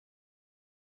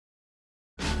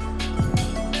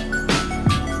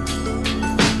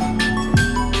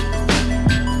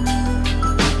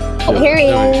Oh, here he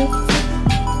is.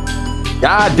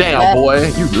 God damn, boy.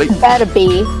 You late. You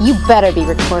better be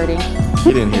recording.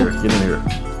 Get in here.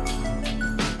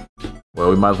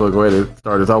 Well, we might as well go ahead and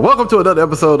start this off. Welcome to another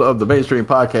episode of the Mainstream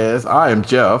Podcast. I am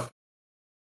Jeff.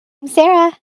 I'm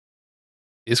Sarah.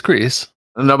 It's Chris.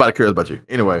 Nobody cares about you.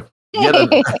 Anyway, yet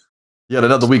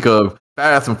another week of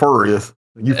Fast and Furious.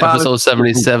 Episode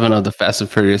 77 of the Fast and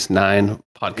Furious 9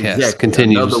 podcast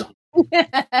continues.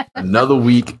 Another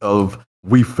week of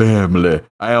we family.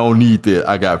 I don't need that.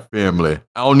 I got family.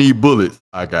 I don't need bullets.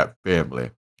 I got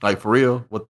family. Like, for real?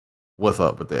 What's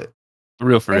up with that? For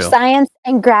real. Science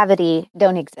and gravity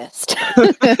don't exist.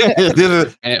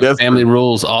 Family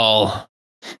rules all.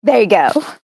 There you go.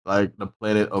 Like the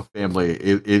planet of family.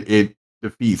 It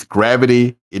defeats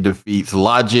gravity. It defeats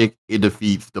logic. It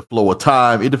defeats the flow of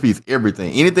time. It defeats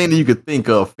everything. Anything that you could think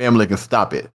of, family can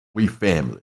stop it. We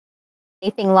family.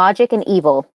 Anything logic and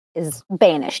evil is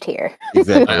banished here.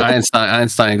 Exactly.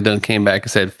 Einstein done came back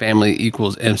and said family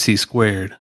equals MC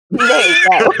squared. There you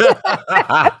go.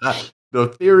 The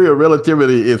theory of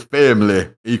relativity is family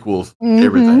equals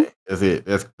everything. That's it.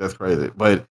 That's crazy.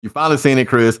 But you finally seen it,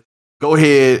 Chris. Go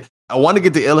ahead. I want to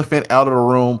get the elephant out of the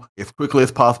room as quickly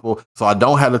as possible so I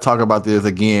don't have to talk about this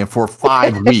again for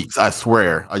 5 weeks. I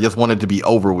swear. I just want it to be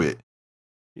over with.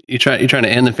 You trying to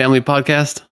end the family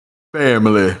podcast?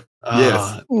 Family.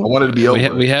 Yes. I want it to be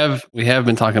over. We have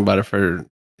been talking about it for,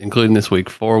 including this week,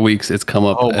 4 weeks. It's come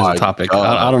up as a topic.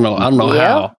 I don't know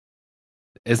how.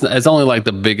 It's only like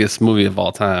the biggest movie of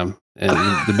all time and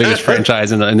the biggest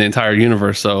franchise in the entire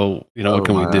universe. So, what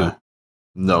can we do?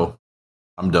 No,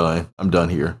 I'm done. I'm done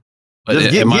here. But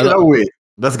just get it over with.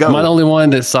 Let's go. Am I the only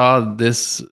one that saw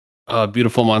this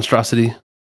beautiful monstrosity?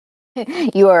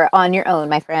 You are on your own,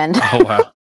 my friend. Oh,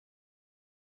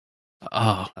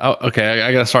 wow. Okay.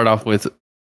 I got to start off with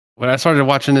when I started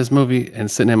watching this movie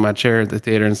and sitting in my chair at the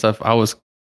theater and stuff,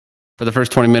 for the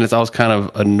first 20 minutes, I was kind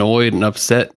of annoyed and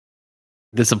upset,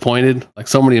 disappointed. Like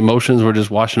so many emotions were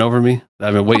just washing over me.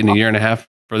 I've been waiting a year and a half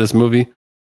for this movie.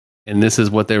 And this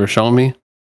is what they were showing me.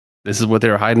 This is what they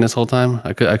were hiding this whole time.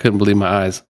 I couldn't believe my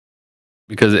eyes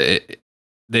because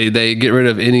they get rid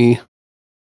of any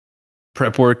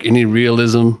prep work, any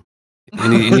realism,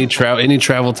 any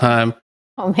travel time,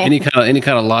 any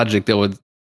kind of logic that would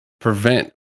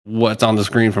prevent what's on the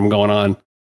screen from going on.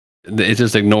 It's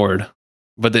just ignored.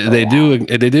 But they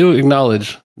do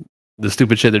acknowledge the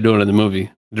stupid shit they're doing in the movie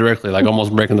directly, like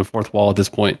almost breaking the fourth wall at this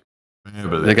point.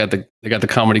 They got the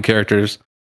comedy characters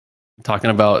talking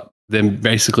about them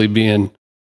basically being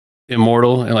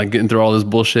immortal and like getting through all this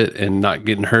bullshit and not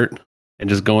getting hurt and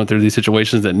just going through these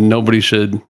situations that nobody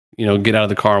should, get out of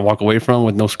the car and walk away from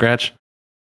with no scratch.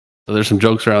 So there's some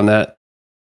jokes around that.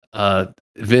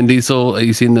 Vin Diesel,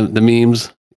 you seen the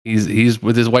memes? He's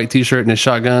with his white t-shirt and his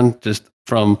shotgun, just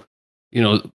from,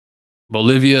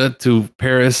 Bolivia to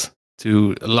Paris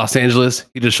to Los Angeles.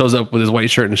 He just shows up with his white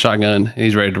shirt and a shotgun and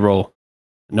he's ready to roll.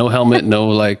 No helmet, no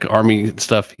like army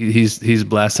stuff. He's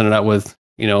blasting it out with,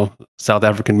 South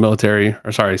American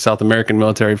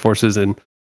military forces and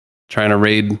trying to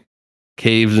raid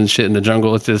caves and shit in the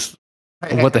jungle. It's just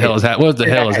what the hell is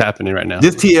happening right now?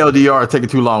 This TLDR is taking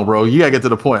too long, bro. You gotta get to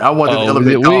the point. I want this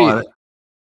elephant gone.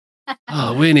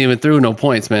 We ain't even through no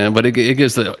points, man. But it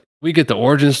gives we get the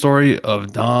origin story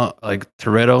of Dominic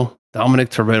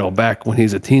Toretto back when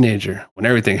he's a teenager, when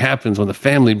everything happens, when the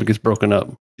family gets broken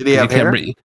up. Did he have hair?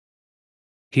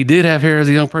 He did have hair as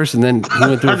a young person. Then he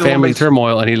went through family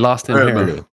turmoil and he lost his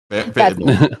hair.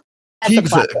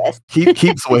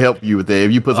 Keeps will help you with that.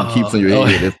 If you put some Keeps on your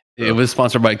head. It was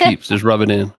sponsored by Keeps. Just rub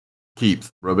it in. Keeps,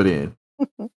 rub it in.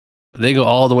 They go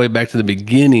all the way back to the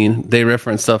beginning. They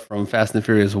reference stuff from Fast and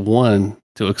Furious 1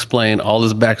 to explain all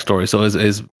his backstory. So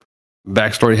his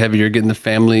backstory heavy. You're getting the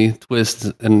family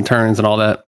twists and turns and all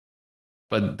that.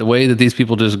 But the way that these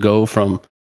people just go from,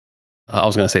 I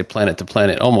was going to say planet to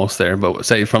planet, almost there, but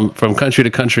say from country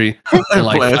to country in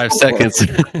like 5 seconds.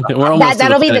 We're almost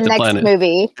that'll be the next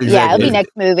movie. Exactly. Yeah, it'll be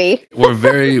next movie.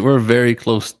 We're very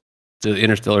close to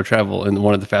interstellar travel in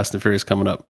one of the Fast and Furious coming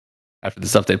up after the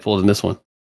stuff they pulled in this one.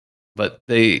 But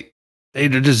they're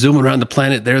just zooming around the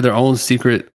planet. They're their own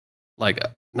secret, like,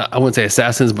 I wouldn't say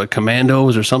assassins, but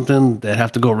commandos or something that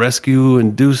have to go rescue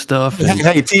and do stuff. And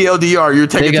hey, TLDR, you're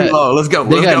taking too long. Let's go.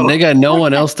 They got no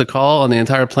one else to call on the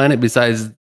entire planet besides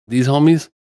these homies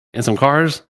and some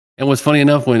cars. And what's funny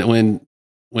enough, when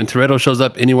Toretto shows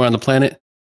up anywhere on the planet,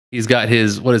 he's got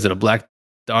his, what is it, a black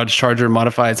Dodge Charger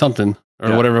modified something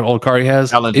or whatever old car he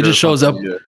has. It just shows up.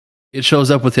 Yeah. It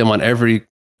shows up with him on every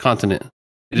continent.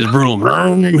 It just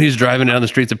boom. He's driving it on the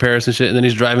streets of Paris and shit, and then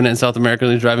he's driving it in South America,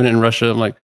 and he's driving it in Russia. I'm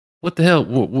like, what the hell?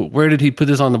 Where did he put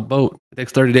this on the boat? It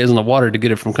takes 30 days on the water to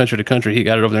get it from country to country. He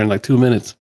got it over there in like 2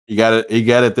 minutes. He got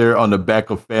it there on the back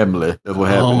of family. That's what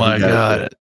happened. Oh my God.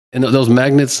 And those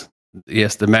magnets,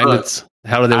 yes, the magnets,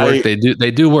 how do they work?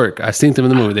 They do work. I seen them in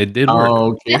the movie. They did work.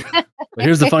 Oh, okay. But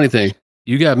here's the funny thing.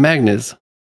 You got magnets.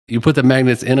 You put the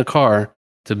magnets in a car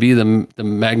to be the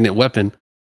magnet weapon,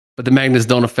 but the magnets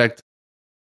don't affect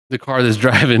the car that's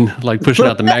driving, like pushing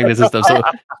out the magnets and stuff. So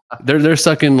they're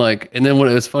sucking like, and then when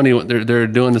it was funny, they're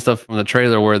doing the stuff from the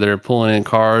trailer where they're pulling in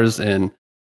cars and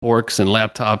forks and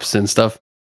laptops and stuff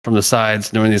from the sides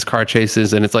during these car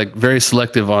chases, and it's like very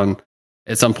selective on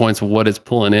at some points what it's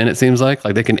pulling in. It seems like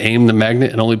they can aim the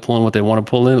magnet and only pull in what they want to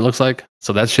pull in. It looks like,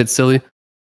 so that shit's silly.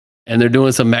 And they're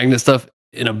doing some magnet stuff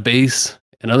in a base,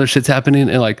 and other shit's happening,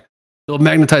 and like they'll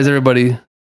magnetize everybody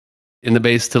in the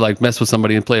base to like mess with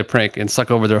somebody and play a prank and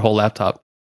suck over their whole laptop.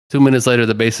 2 minutes later,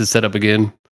 the base is set up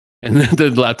again, and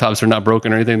the laptops are not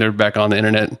broken or anything. They're back on the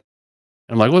internet. And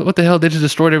I'm like, what the hell? They just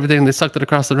destroyed everything. They sucked it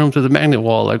across the room to the magnet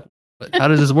wall. Like, how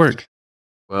does this work?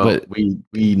 Well,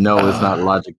 we know it's not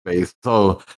logic based.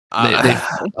 So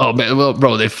oh man, well,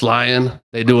 bro, they flying.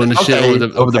 They doing the shit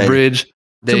over the bridge.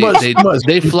 They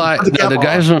fly.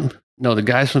 The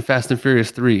guys from Fast and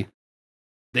Furious 3.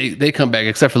 They come back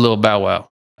except for Lil Bow Wow.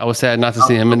 I was sad not to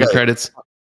see him in the credits.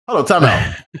 Hold on, time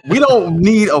out. We don't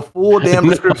need a full damn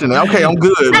description. Okay, I'm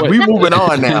good. We moving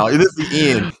on now. It is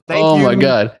the end. Thank you. My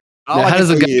God. Now, how does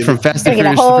a guy from Fast and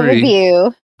Furious 3?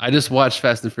 Review. I just watched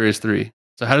Fast and Furious 3.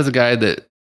 So how does a guy that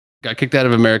got kicked out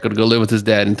of America to go live with his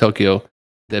dad in Tokyo,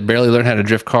 that barely learned how to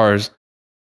drift cars,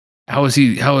 how is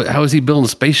he building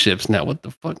spaceships now? What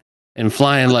the fuck? And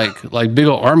flying like big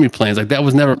old army planes. Like that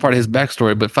was never part of his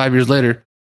backstory. But 5 years later,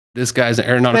 this guy's an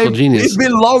aeronautical genius. It's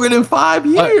been longer than 5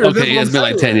 years. Okay, it's been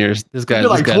like 10 years. This guy's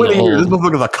like 20 years. This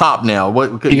motherfucker's a cop now.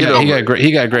 What?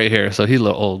 He got gray hair, so he's a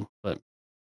little old. But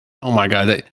oh my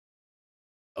God,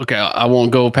 okay, I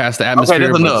won't go past the atmosphere.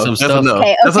 Okay, but some stuff,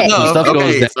 some stuff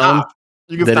goes down.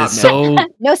 You can that stop it's now. so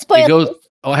no spoilers.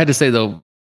 I had to say though,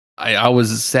 I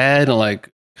was sad and like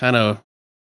kind of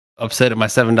upset at my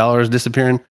 $7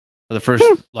 disappearing for the first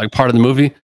like part of the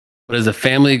movie. But as a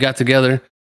family got together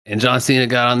and John Cena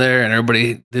got on there and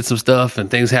everybody did some stuff and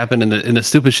things happened and the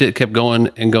stupid shit kept going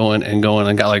and going and going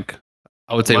and got like,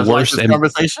 I would say worse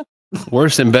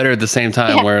and better at the same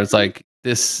time, where it's like,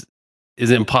 this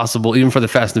is impossible. Even for the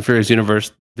Fast and Furious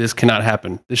universe, this cannot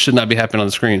happen. This should not be happening on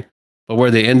the screen. But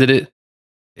where they ended it,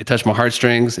 it touched my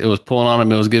heartstrings. It was pulling on them.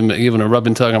 It was giving a rub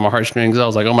and tug on my heartstrings. I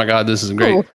was like, oh my God, this is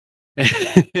great.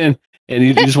 and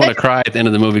you just want to cry at the end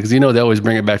of the movie because they always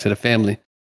bring it back to the family.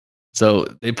 So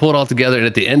they pulled it all together. And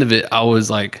at the end of it, I was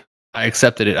like, I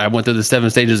accepted it. I went through the 7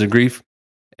 stages of grief.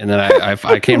 And then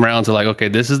I came around to like, okay,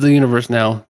 this is the universe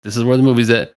now. This is where the movie's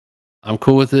at. I'm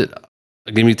cool with it.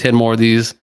 Give me 10 more of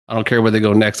these. I don't care where they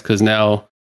go next because now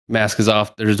mask is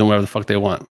off. They're just doing whatever the fuck they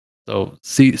want. So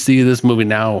see this movie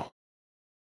now.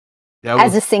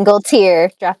 As a single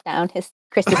tear dropped down his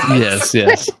Chris's face.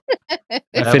 Yes.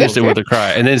 I finished it with a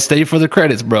cry. And then stay for the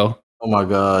credits, bro. Oh my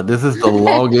God. This is the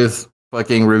longest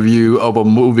fucking review of a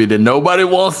movie that nobody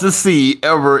wants to see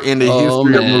ever in the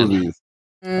history of movies.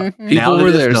 Mm-hmm. People were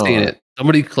there seeing it.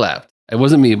 Somebody clapped. It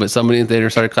wasn't me, but somebody in the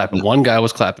theater started clapping. One guy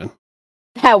was clapping.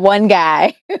 That one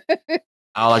guy.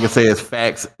 All I can say is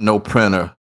facts, no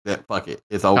printer. That fuck it.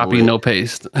 It's over. Copy, no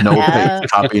paste. No paste.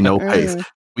 Copy, no paste.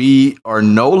 We are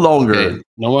no longer. Okay.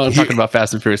 No one talking about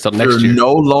Fast and Furious until next year. We're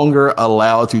no longer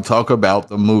allowed to talk about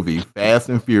the movie Fast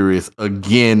and Furious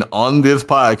again on this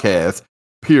podcast.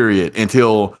 Period.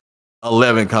 Until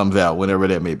 11 comes out, whenever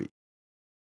that may be.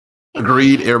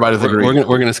 Agreed. Everybody's agreed.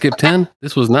 We're gonna skip 10.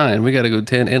 This was 9. We got to go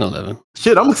 10 and 11.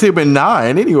 Shit, I'm skipping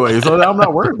 9 anyway, so I'm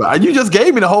not worried about it. You just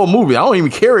gave me the whole movie. I don't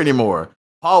even care anymore.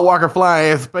 Paul Walker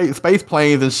flying space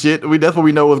planes and shit. That's what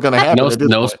we know what's gonna happen.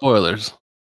 No spoilers.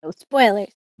 No spoilers.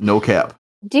 No cap.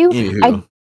 I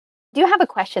do have a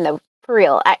question though, for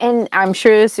real. And I'm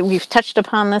sure we've touched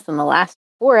upon this in the last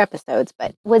 4 episodes,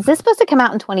 but was this supposed to come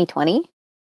out in 2020?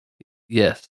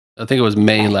 Yes, I think it was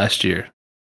May last year.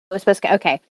 It was supposed to.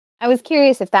 Okay, I was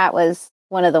curious if that was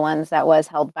one of the ones that was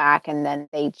held back, and then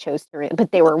they chose to,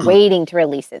 but they were waiting to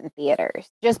release it in theaters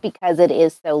just because it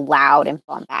is so loud and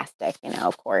bombastic.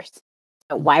 Of course.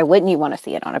 So why wouldn't you want to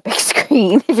see it on a big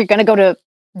screen if you're going to go to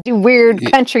do weird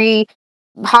country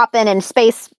hopping and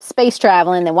space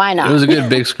traveling? Then why not? It was a good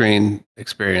big screen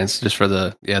experience just for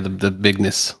the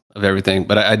bigness of everything.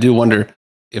 But I do wonder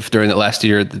if during the last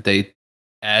year that they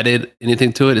added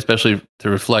anything to it, especially to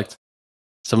reflect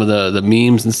some of the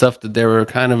memes and stuff that they were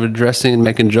kind of addressing and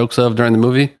making jokes of during the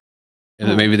movie. And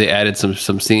then maybe they added some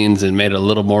scenes and made it a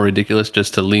little more ridiculous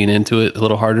just to lean into it a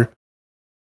little harder.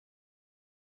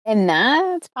 And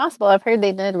that's possible. I've heard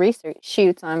they did research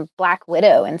shoots on Black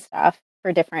Widow and stuff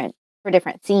for different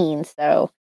scenes. So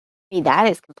I mean, that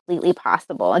is completely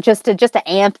possible. And just to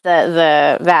amp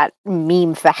the that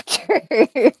meme factor.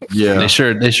 Yeah, They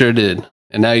sure did.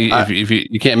 And now if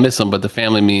you can't miss them, but the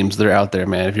family memes, they're out there,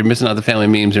 man. If you're missing out the family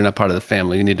memes, you're not part of the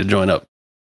family. You need to join up.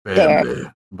 family.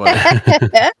 But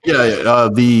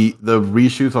the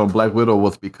reshoots on Black Widow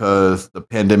was because the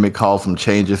pandemic caused some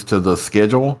changes to the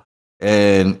schedule,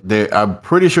 and I'm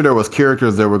pretty sure there was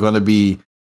characters that were going to be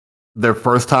their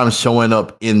first time showing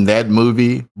up in that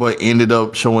movie, but ended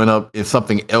up showing up in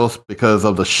something else because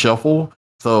of the shuffle.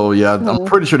 So yeah, I'm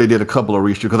pretty sure they did a couple of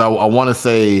reshoots because I want to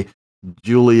say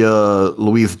Julia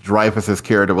Louise Dreyfus's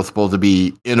character was supposed to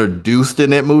be introduced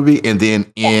in that movie and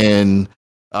then in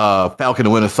Falcon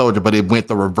and Winter Soldier, but it went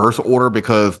the reverse order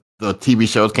because the TV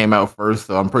shows came out first.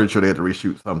 So I'm pretty sure they had to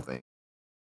reshoot something.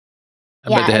 I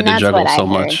bet they had to juggle so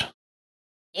much.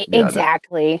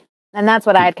 Exactly. And that's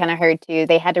what I had kind of heard too.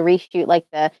 They had to reshoot like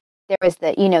there was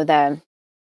the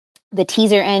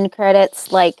teaser end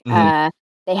credits, like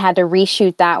they had to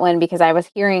reshoot that one because I was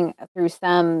hearing through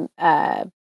some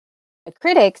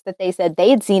critics that they said they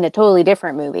had seen a totally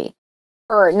different movie.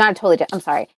 Or not totally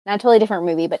different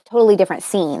movie, but totally different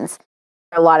scenes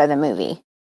for a lot of the movie.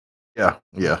 Yeah,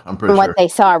 I'm pretty from sure. what they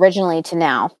saw originally to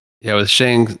now. Yeah, with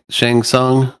Shang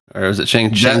Tsung, or is it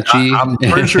Shang-Chi? I'm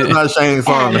pretty sure it's not Shang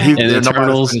Tsung. And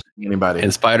Eternals, anybody.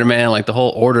 and Spider-Man, like the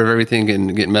whole order of everything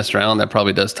get messed around. That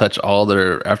probably does touch all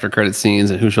their after credit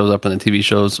scenes and who shows up in the TV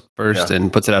shows first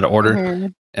and puts it out of order. Mm-hmm.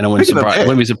 And I wouldn't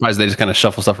be surprised they just kind of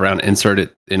shuffle stuff around, insert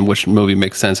it in which movie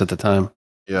makes sense at the time.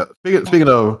 Yeah. Speaking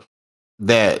of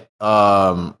that,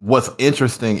 what's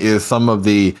interesting is some of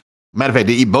the matter of fact,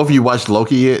 did both of you watch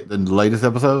Loki yet, the latest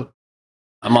episode?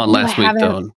 I'm on last week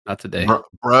though, not today.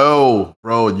 Bro, I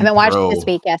haven't watched it this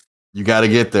week. Yes, you got to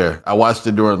get there. I watched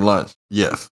it during lunch.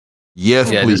 Yes,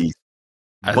 please.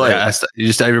 You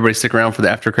just everybody stick around for the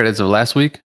after credits of last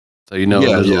week, so there's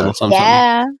a little something.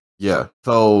 Yeah.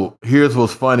 So here's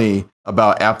what's funny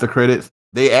about after credits.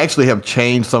 They actually have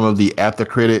changed some of the after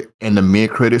credit and the mid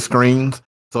credit screens.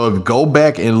 So if you go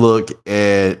back and look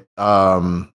at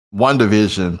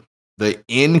WandaVision, the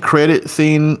end credit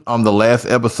scene on the last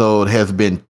episode has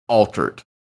been altered,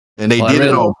 and they did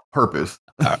it on purpose.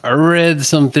 I read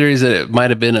some theories that it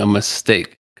might have been a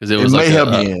mistake because it was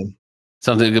been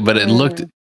something, but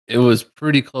it was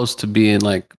pretty close to being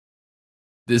like,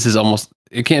 this is almost,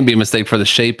 it can't be a mistake for the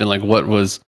shape and like what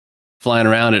was flying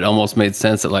around. It almost made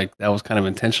sense that like that was kind of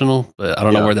intentional, but I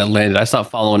don't know where that landed. I stopped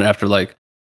following it after like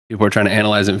people were trying to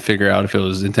analyze it and figure out if it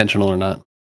was intentional or not.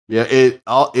 Yeah,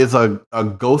 it's a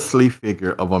ghostly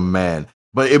figure of a man,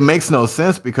 but it makes no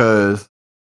sense because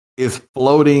it's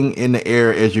floating in the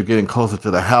air as you're getting closer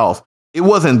to the house. It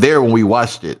wasn't there when we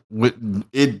watched it.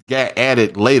 It got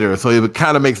added later, so it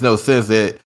kind of makes no sense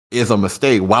that it's a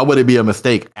mistake. Why would it be a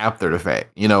mistake after the fact?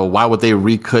 Why would they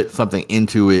recut something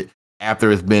into it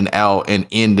after it's been out and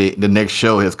the next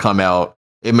show has come out?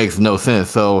 It makes no sense.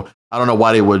 So I don't know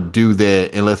why they would do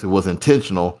that unless it was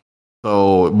intentional.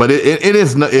 So, but it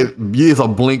is a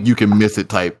blink you can miss it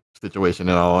type situation,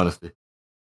 in all honesty.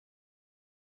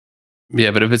 Yeah,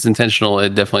 but if it's intentional,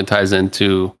 it definitely ties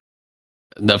into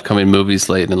the upcoming movie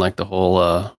slate and like the whole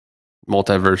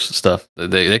multiverse stuff.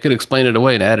 They could explain it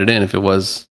away and add it in if it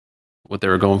was what they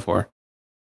were going for.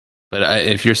 But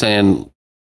if you're saying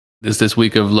this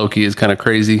week of Loki is kind of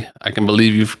crazy, I can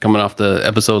believe you coming off the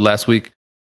episode last week.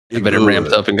 It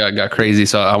ramped up and got crazy.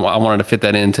 So I wanted to fit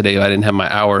that in today. I didn't have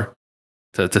my hour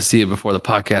to see it before the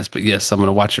podcast, but yes, I'm going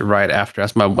to watch it right after.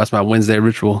 That's my Wednesday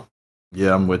ritual.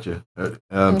 Yeah, I'm with you.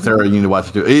 Sarah, you need to watch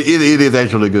it too. It is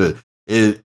actually good.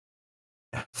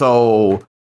 So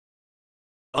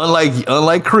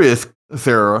unlike Chris,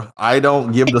 Sarah, I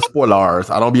don't give the spoilers.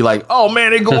 I don't be like, oh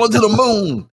man, they're going to the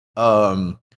moon.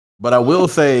 But I will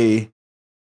say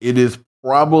this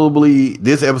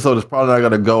episode is probably not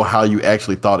going to go how you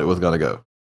actually thought it was going to go.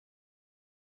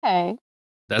 Okay.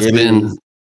 That's been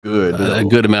good. A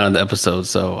good amount of the episode,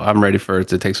 so I'm ready for it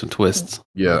to take some twists.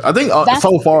 Yeah, I think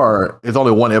so far it's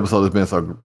only one episode that's been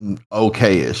so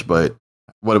okay-ish, but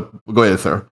go ahead,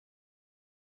 sir.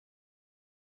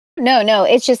 No,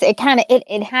 it's just it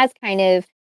has kind of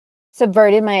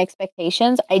subverted my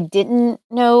expectations. I didn't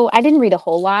read a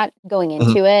whole lot going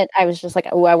into it. I was just like,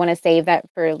 oh, I want to save that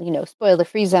for spoiler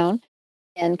free zone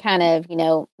and kind of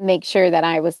make sure that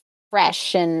I was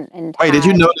fresh and wait, did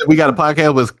you know that we got a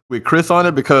podcast with Chris on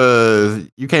it? Because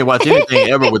you can't watch anything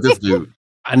ever with this dude.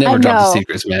 I never dropped the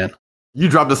secrets, man. You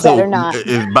dropped the soap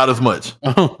about as much.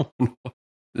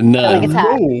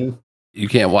 No. You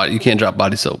can't drop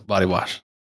body soap, body wash.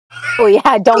 Oh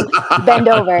yeah, don't bend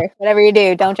over. Whatever you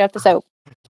do, don't drop the soap.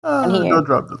 I'm here. Don't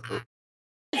drop the soap.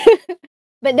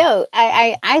 But no,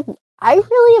 I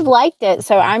really have liked it.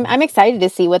 So I'm excited to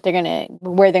see where they're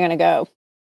gonna go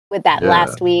with that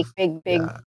last week. Big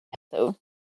Yeah. episode.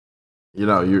 You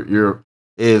know,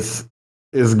 it's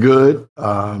good.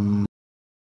 I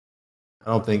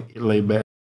don't think it lay back.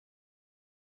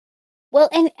 Well,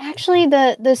 and actually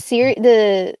the series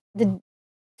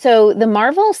so the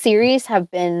Marvel series have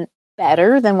been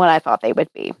better than what I thought they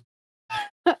would be.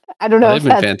 I don't know Well, if they've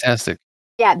been that's fantastic.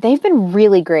 yeah, they've been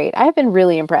really great. I've been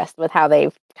really impressed with how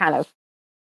they've kind of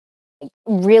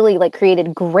really like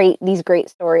created these great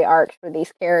story arcs for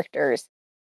these characters,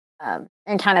 and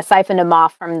kind of siphoned them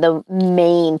off from the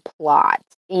main plot.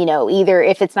 You know, either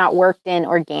if it's not worked in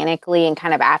organically and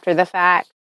kind of after the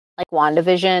fact, like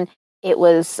WandaVision, it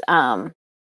was kind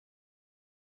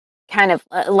of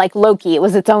like Loki. It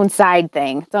was its own side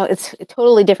thing. So it's a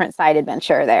totally different side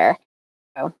adventure there.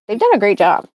 So they've done a great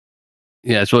job.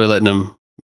 Yeah, it's really letting them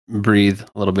breathe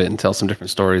a little bit and tell some different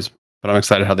stories. But I'm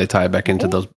excited how they tie it back into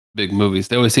those big movies.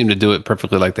 They always seem to do it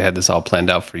perfectly, like they had this all planned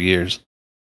out for years.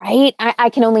 Right? I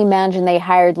can only imagine they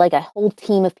hired like a whole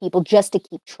team of people just to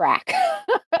keep track.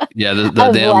 Yeah, the of,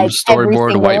 damn like, every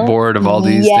storyboard, single- whiteboard of all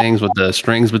these Yeah. things with the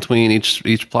strings between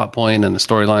each plot point and the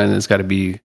storyline. It's got to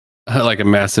be like a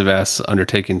massive ass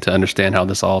undertaking to understand how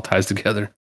this all ties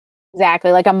together.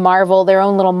 Exactly, like their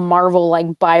own little Marvel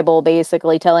like Bible,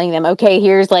 basically telling them, okay,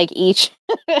 here's like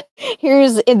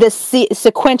here's in the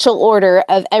sequential order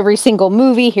of every single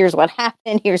movie. Here's what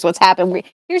happened. Here's what's happened.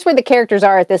 Here's where the characters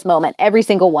are at this moment. Every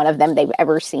single one of them they've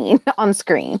ever seen on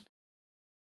screen.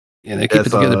 Yeah, they keep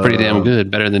it together pretty damn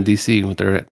good, better than DC with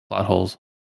their plot holes.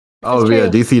 Oh yeah,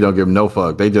 DC don't give them no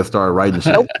fuck. They just start writing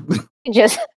shit. Nope.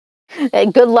 Just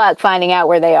good luck finding out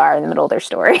where they are in the middle of their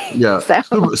story. Yeah.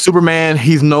 So. Superman,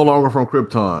 he's no longer from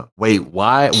Krypton. Wait,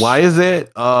 why is that?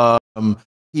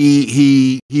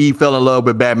 He fell in love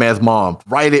with Batman's mom.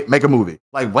 Write it, make a movie.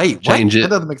 Like, wait, change it.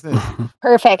 That doesn't make sense.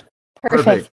 Perfect.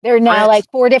 They're now like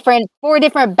four different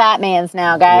Batmans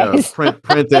now, guys. Yeah,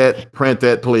 print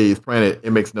that, please. Print it.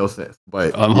 It makes no sense.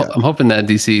 But I'm hoping that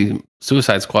DC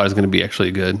Suicide Squad is going to be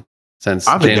actually good, since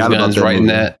James Gunn's writing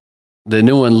that. The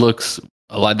new one looks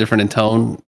a lot different in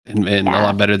tone and a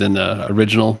lot better than the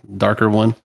original, darker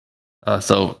one.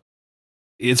 So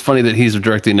it's funny that he's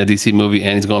directing a DC movie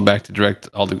and he's going back to direct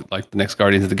all the next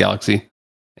Guardians of the Galaxy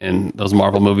and those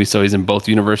Marvel movies. So he's in both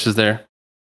universes there.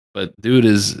 But dude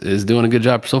is doing a good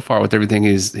job so far with everything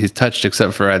he's touched,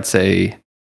 except for I'd say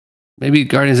maybe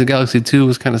Guardians of the Galaxy 2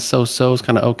 was kind of so-so, it's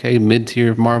kind of okay,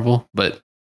 mid-tier Marvel, but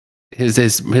his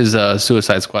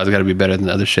Suicide Squad's got to be better than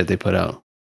the other shit they put out.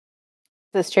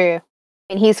 That's true.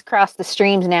 And he's crossed the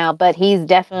streams now, but he's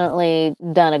definitely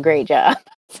done a great job.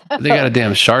 They got a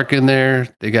damn shark in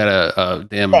there. They got a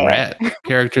damn rat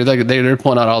character. They're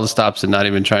pulling out all the stops and not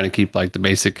even trying to keep like the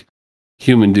basic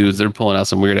human dudes. They're pulling out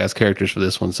some weird ass characters for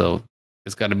this one. So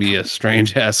it's got to be a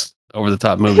strange ass over the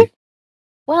top movie.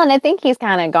 Well, and I think he's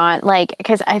kind of gone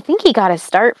because I think he got a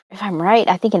start, if I'm right,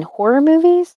 I think in horror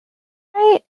movies,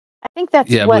 right? I think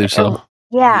that's I believe so.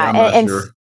 Yeah, I'm not sure.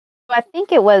 So I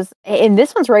think it was, and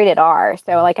this one's rated R,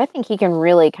 so like I think he can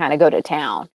really kind of go to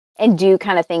town and do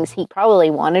kind of things he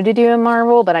probably wanted to do in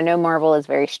Marvel, but I know Marvel is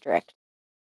very strict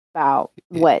about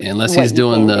unless he's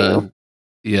doing the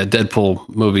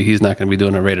Deadpool movie, he's not going to be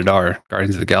doing a rated R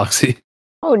Guardians of the Galaxy.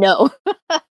 Oh no.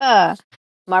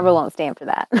 Marvel won't stand for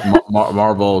that.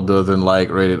 Marvel doesn't like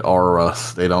rated R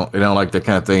us. They don't like that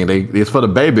kind of thing. It's for the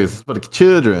babies, it's for the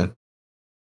children.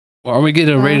 Well, are we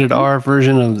getting a rated R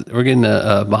version of? We're getting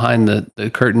a behind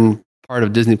the curtain part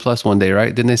of Disney Plus one day,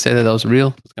 right? Didn't they say that was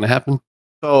real? It's going to happen.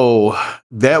 So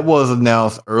that was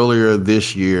announced earlier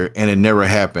this year, and it never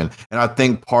happened. And I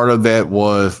think part of that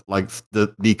was like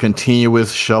the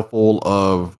continuous shuffle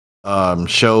of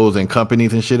shows and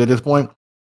companies and shit at this point.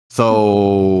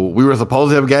 So we were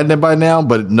supposed to have gotten it by now,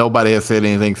 but nobody has said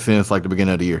anything since like the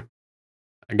beginning of the year.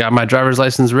 I got my driver's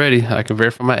license ready. I can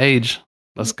verify my age.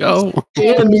 Let's go.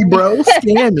 Scan me, bro.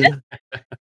 Scan me.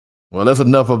 Well, that's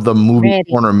enough of the movie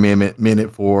corner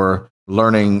minute for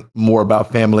learning more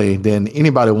about family than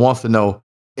anybody wants to know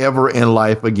ever in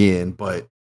life again. But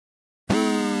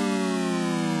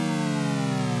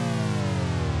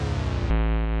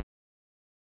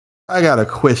I got a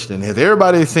question. Has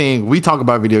everybody seen, we talk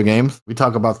about video games, we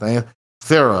talk about things.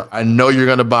 Sarah, I know you're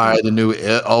going to buy the new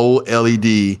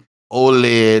OLED,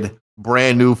 OLED,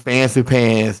 brand new fancy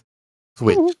pants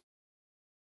Switch.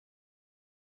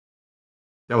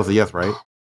 That was a yes, right?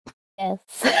 Yes.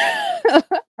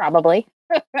 Probably.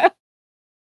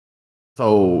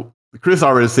 So Chris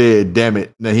already said, damn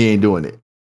it, no, he ain't doing it.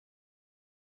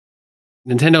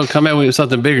 Nintendo come out with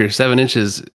something bigger, 7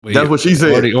 inches. That's what she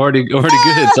said. Already good.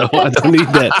 So I don't need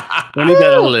that. Don't need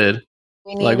that OLED.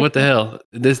 Like what the hell?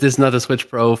 This is not the Switch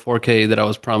Pro 4K that I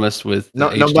was promised with the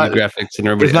HD graphics and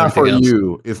everybody. It's not for else.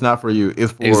 you. It's not for you.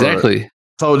 It's for exactly.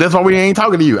 So that's why we ain't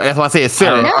talking to you. That's why I said,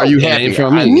 Sarah, are you happy? Ain't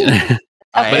for me.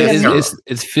 But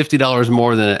it's $50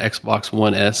 more than an Xbox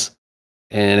One S,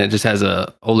 and it just has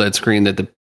a OLED screen that the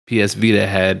PS Vita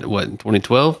had. What in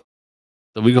 2012?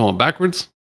 So we going backwards?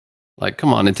 Like,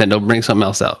 come on, Nintendo, bring something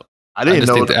else out. I didn't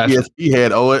know the PSP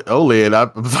had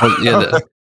OLED.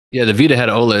 The Vita had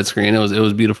an OLED screen. It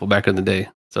was beautiful back in the day.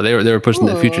 So they were pushing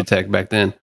the future tech back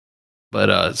then.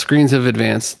 But screens have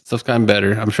advanced. Stuff's gotten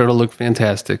better. I'm sure it'll look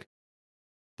fantastic.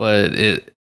 But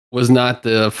it was not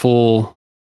the full,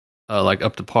 like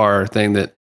up to par thing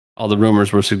that all the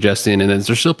rumors were suggesting. And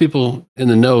there's still people in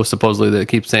the know supposedly that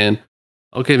keep saying,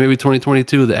 okay, maybe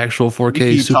 2022, the actual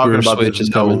 4K Super Switch is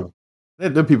coming.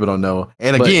 The people don't know.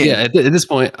 And but again, at this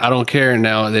point, I don't care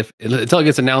now. Until it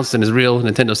gets announced and is real,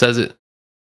 Nintendo says it.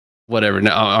 Whatever.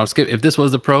 Now I'll skip. If this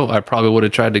was the Pro, I probably would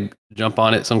have tried to jump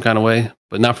on it some kind of way,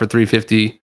 but not for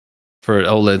 $350 for an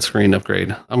OLED screen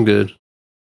upgrade. I'm good.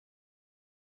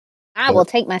 I will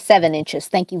take my 7 inches.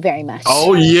 Thank you very much.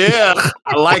 Oh yeah,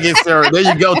 I like it, Sarah. There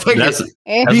you go. That's what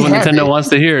Nintendo wants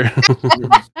to hear.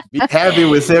 Be happy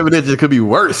with 7 inches. It could be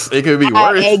worse. It could be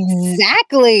worse.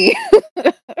 Exactly.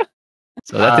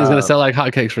 So that thing's gonna sell like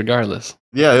hotcakes regardless.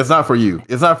 Yeah, it's not for you.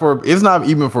 It's not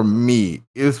even for me.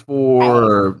 It's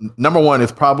for number one,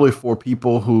 it's probably for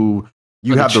people who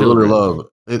you have to really love.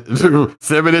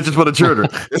 7 inches for the children.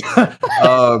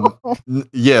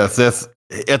 Yes,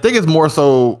 I think it's more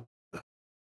so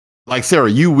like Sarah,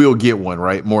 you will get one,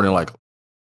 right? More than likely.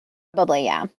 Probably,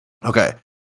 yeah. Okay.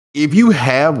 If you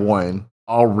have one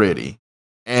already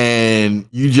and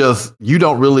you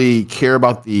don't really care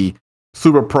about the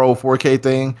Super Pro 4K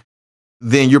thing,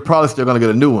 then you're probably still going to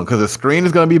get a new one because the screen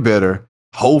is going to be better.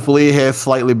 Hopefully it has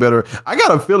slightly better. I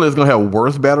got a feeling it's going to have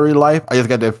worse battery life. I just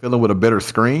got that feeling with a better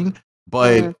screen,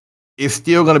 but it's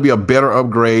still going to be a better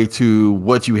upgrade to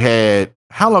what you had.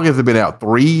 How long has it been out?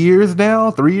 3 years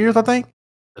now? 3 years, I think.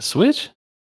 The Switch?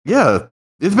 Yeah.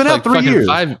 It's been out 3 years.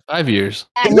 5 years.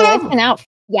 It's been out.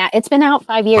 Yeah, it's been out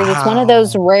 5 years. Wow. It's one of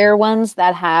those rare ones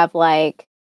that have like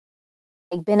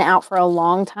been out for a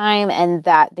long time and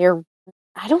that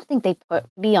I don't think they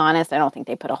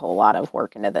put a whole lot of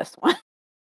work into this one.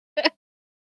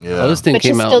 Yeah. This thing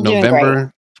came out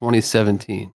November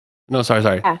 2017. No, sorry.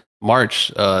 Yeah. March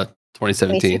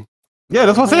 2017. Yeah,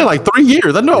 that's what I'm saying. Like 3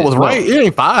 years. I know I was right. It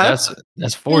ain't 5.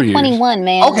 That's 4 years. 21,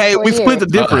 man. Okay, we split the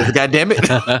difference. God damn it.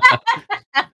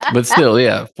 But still,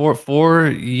 yeah, 4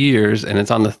 years, and it's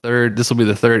on the third. This will be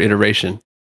the third iteration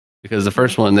because the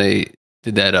first one they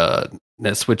did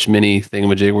that Switch Mini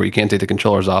thingamajig where you can't take the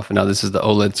controllers off, and now this is the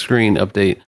OLED screen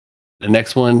update. The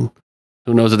next one,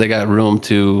 who knows if they got room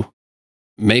to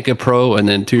make a Pro, and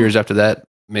then 2 years after that,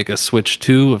 make a Switch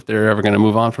 2 if they're ever going to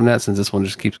move on from that, since this one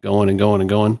just keeps going and going and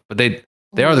going. But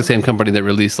they are the same company that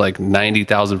released like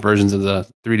 90,000 versions of the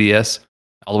 3DS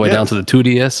all the way down to the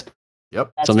 2DS.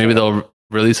 Yep. So maybe they'll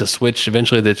release a Switch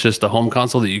eventually that's just a home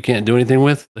console that you can't do anything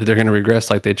with. They're going to regress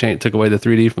like they took away the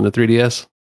 3D from the 3DS.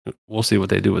 We'll see what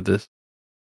they do with this.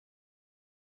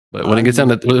 But when it gets down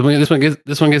to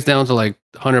this one gets down to like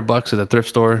 $100 at the thrift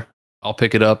store, I'll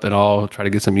pick it up and I'll try to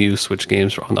get some used Switch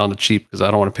games on the cheap because I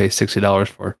don't want to pay $60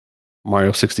 for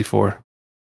Mario 64.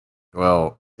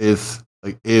 Well, it's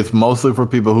mostly for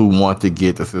people who want to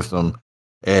get the system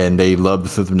and they love the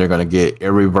system. They're going to get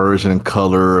every version,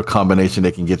 color, combination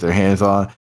they can get their hands on.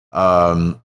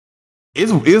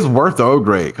 It's worth the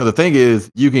upgrade because the thing is,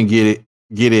 you can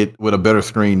get it with a better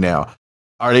screen now.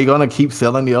 Are they going to keep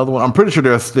selling the other one? I'm pretty sure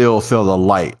they'll still sell the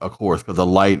Lite, of course, because the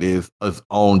Lite is its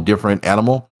own different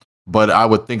animal. But I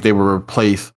would think they would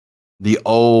replace the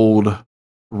old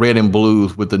red and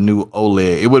blues with the new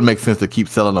OLED. It wouldn't make sense to keep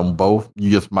selling them both.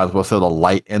 You just might as well sell the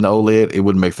Lite and the OLED. It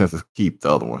wouldn't make sense to keep the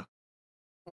other one.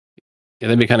 Yeah,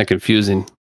 that'd be kind of confusing,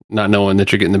 not knowing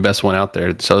that you're getting the best one out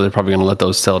there. So they're probably going to let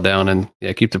those sell down and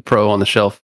keep the Pro on the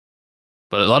shelf.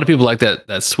 But a lot of people like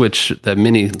that Switch, that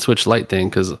mini Switch Lite thing,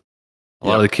 because a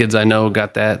lot of the kids I know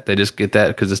got that. They just get that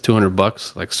because it's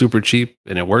 $200, like super cheap,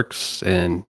 and it works.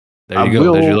 And there you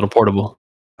go. There's your little portable.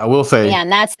 I will say, yeah,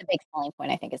 and that's the big selling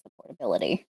point. I think is the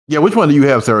portability. Yeah, which one do you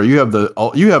have, Sarah? You have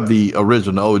the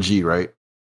original OG, right?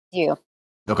 You.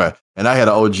 Okay, and I had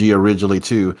an OG originally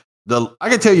too. I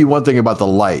can tell you one thing about the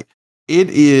Lite. It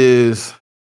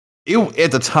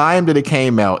at the time that it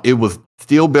came out, it was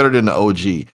still better than the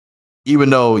OG, even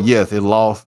though yes, it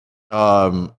lost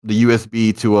the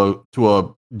USB to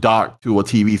a dock to a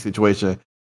TV situation,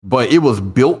 but it was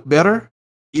built better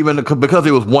even because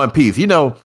it was one piece. You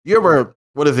know, you ever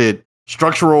what is it?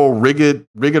 Structural rigid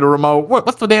remote.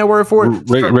 What's the damn word for it?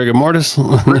 Rigor mortis.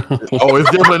 Oh,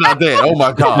 it's definitely not that. Oh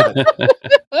my god.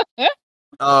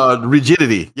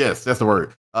 Rigidity. Yes, that's the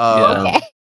word. Okay.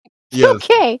 Yes.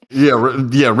 Okay.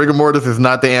 Yeah, rigor mortis is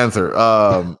not the answer.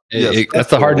 Yes, that's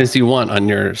the hardness you want on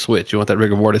your Switch. You want that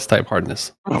rigor mortis type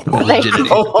hardness. Shit.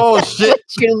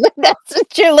 That's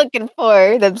what you're looking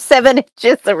for. The 7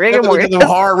 inches of rigor mortis.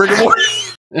 Hard rigor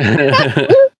mortis.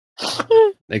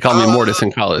 They call me Mortis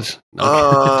in college. No.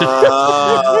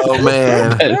 Oh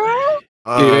man.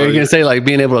 You're gonna say like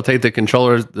being able to take the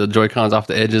controllers, the Joy-Cons off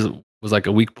the edges was like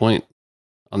a weak point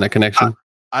on that connection?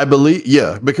 I believe,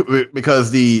 yeah,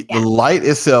 because the light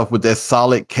itself with that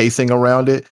solid casing around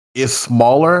it is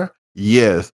smaller,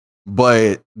 yes,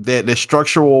 but the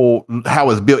structural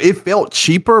how it's built, it felt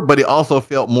cheaper, but it also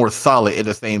felt more solid at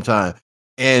the same time.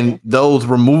 And those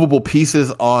removable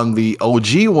pieces on the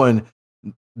OG one,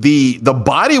 the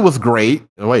body was great.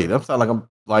 Wait, that sounds like I'm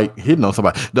like hitting on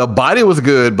somebody. The body was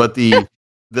good, but the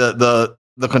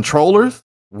controllers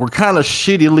were kind of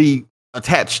shittily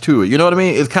attached to it. You know what I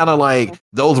mean? It's kind of like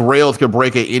those rails could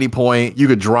break at any point. You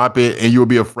could drop it and you would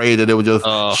be afraid that it would just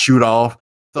shoot off.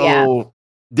 So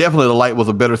definitely the light was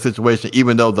a better situation,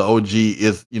 even though the OG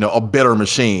is, a better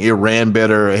machine. It ran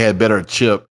better. It had better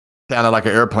chip. Sounded like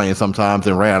an airplane sometimes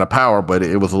and ran out of power, but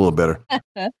it was a little better.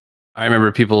 I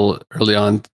remember people early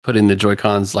on putting the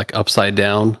Joy-Cons like upside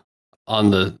down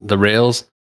on the rails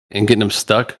and getting them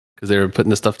stuck because they were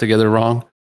putting the stuff together wrong.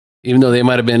 Even though they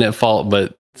might have been at fault,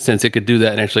 but since it could do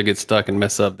that and actually get stuck and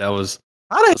mess up, that was...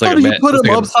 How the hell do you put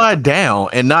them upside down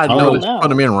and not know that you put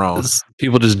them in wrong?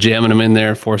 People just jamming them in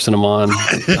there, forcing them on.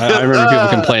 I remember people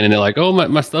complaining. They're like, "Oh,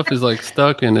 my stuff is like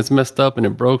stuck and it's messed up and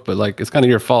it broke," but like it's kind of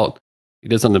your fault. You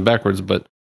did something backwards. But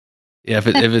yeah, if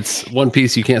it's one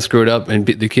piece, you can't screw it up, and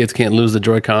the kids can't lose the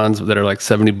Joy-Cons that are like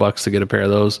 $70 to get a pair of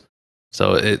those.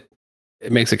 So it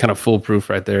makes it kind of foolproof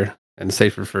right there and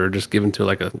safer for just giving to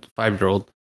like a 5-year-old.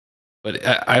 But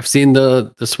I've seen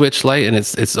the Switch Lite, and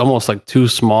it's almost like too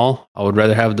small. I would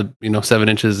rather have the 7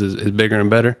 inches is bigger and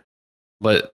better.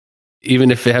 But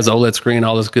even if it has OLED screen,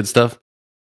 all this good stuff,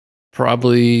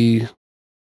 probably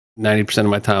 90% of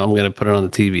my time I'm going to put it on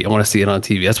the TV. I want to see it on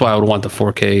TV. That's why I would want the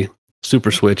 4K Super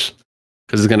Switch,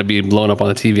 because it's going to be blown up on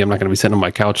the TV. I'm not going to be sitting on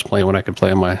my couch playing when I can play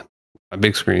on my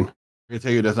big screen. I can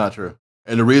tell you that's not true.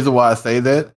 And the reason why I say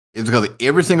that is because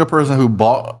every single person who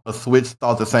bought a Switch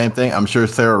thought the same thing. I'm sure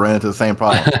Sarah ran into the same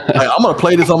problem. Like, I'm going to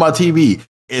play this on my TV.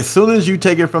 As soon as you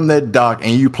take it from that dock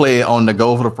and you play it on the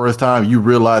go for the first time, you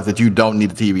realize that you don't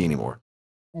need a TV anymore.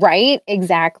 Right?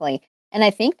 Exactly. And I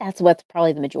think that's what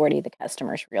probably the majority of the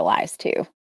customers realize too.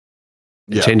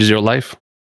 It changes your life.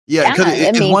 Yeah, because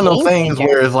it's one of those things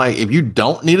where it's like, if you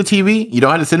don't need a TV, you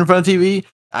don't have to sit in front of TV.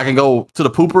 I can go to the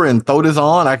pooper and throw this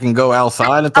on. I can go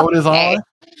outside and throw this on.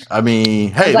 I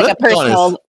mean, hey, sounds like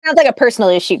a personal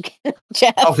issue,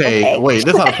 Jeff. Okay, wait,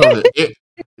 this is not personal.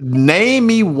 Name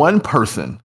me one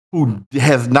person who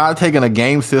has not taken a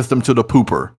game system to the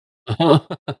pooper.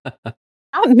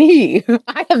 Not me.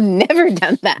 I have never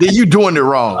done that. You're doing it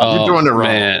wrong. You're doing it wrong.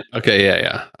 Man. Okay,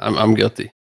 yeah. I'm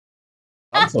guilty.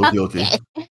 I'm so guilty.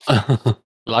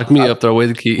 Lock me up, throw away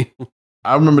the key.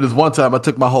 I remember this one time I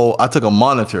took a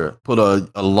monitor, put a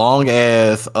long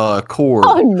ass cord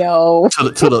to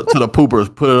the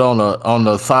poopers, put it on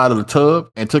the side of the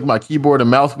tub, and took my keyboard and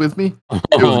mouse with me.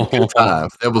 It was good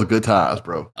times. That was good times,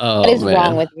 bro. What is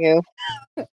wrong with you?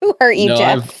 Who hurt you,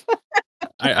 Jeff?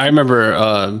 I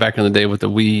remember back in the day with the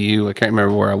Wii U. I can't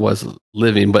remember where I was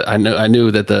living, but I knew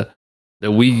that the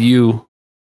Wii U.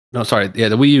 No, sorry, the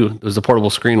Wii U. It was the portable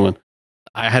screen one.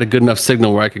 I had a good enough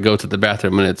signal where I could go to the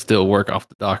bathroom and it'd still work off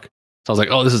the dock. So I was like,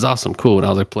 "Oh, this is awesome, cool." And I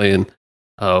was like playing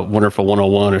Wonderful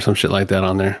 101 or some shit like that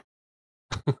on there.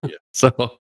 Yeah.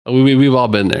 So we've all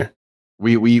been there.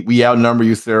 We outnumber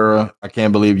you, Sarah. I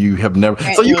can't believe you have never.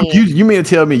 So you mean to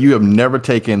tell me you have never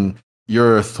taken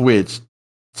your Switch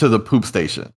to the poop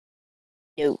station?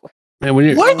 No. Man, when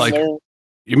you're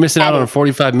you're missing out on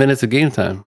 45 minutes of game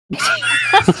time.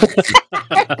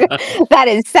 That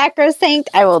is sacrosanct.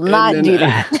 I will not do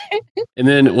that. And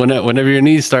then whenever your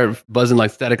knees start buzzing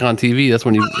like static on TV, that's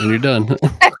when you're done.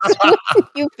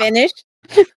 You finished.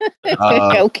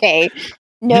 Okay.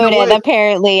 Noted.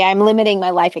 Apparently, I'm limiting my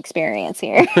life experience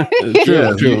here.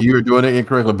 True. You were doing it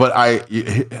incorrectly. But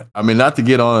I mean, not to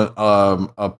get on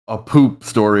a poop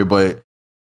story, but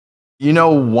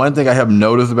one thing I have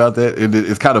noticed about that,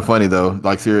 it's kind of funny though.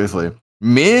 Like seriously.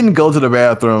 Men go to the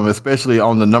bathroom, especially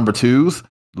on the number 2s,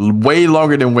 way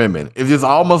longer than women. It's just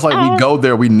almost like we go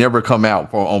there, we never come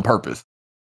out on purpose.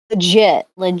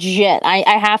 Legit.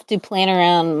 I have to plan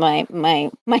around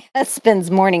my husband's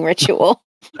morning ritual,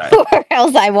 or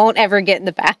else I won't ever get in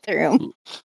the bathroom.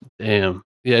 Damn.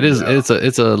 Yeah, it is. Yeah.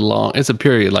 It's a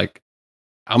period. Like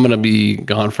I'm gonna be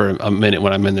gone for a minute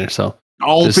when I'm in there. So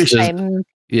gone fishing.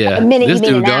 A minute, you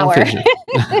mean an hour.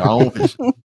 Gone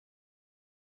fishing.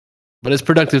 But it's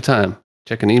productive time.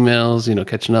 Checking emails,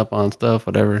 catching up on stuff,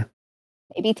 whatever.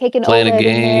 Maybe taking playing OLED a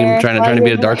game, trying to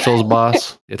be a Dark Souls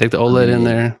boss. Yeah, take the OLED in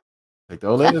there. Take the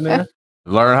OLED in there.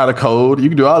 Learn how to code. You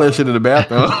can do all that shit in the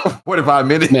bathroom. 45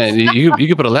 minutes. Man, you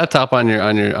can put a laptop on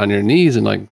your knees and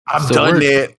like. I've done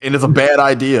that, and it's a bad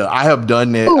idea. I have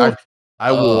done that.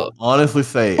 I will honestly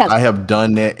say I have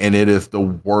done that, and it is the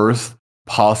worst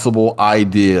possible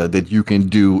idea that you can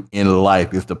do in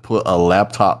life is to put a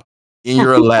laptop in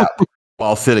your lap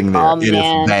while sitting there. It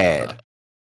is bad.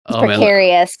 It's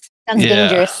precarious. Sounds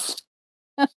dangerous.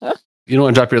 You don't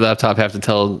want to drop your laptop, have to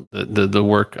tell the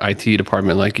work IT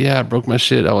department, like, yeah, I broke my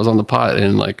shit. I was on the pot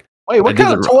and like. Wait, what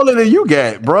kind of toilet are you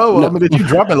got, bro? No. I mean, that you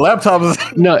dropping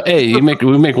laptops? No, hey, we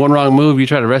make one wrong move. You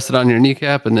try to rest it on your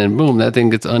kneecap, and then boom, that thing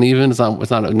gets uneven. It's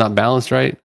not balanced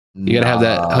right. You gotta have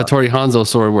that Hattori Hanzo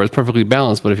sword where it's perfectly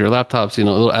balanced. But if your laptop's a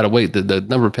little out of weight, the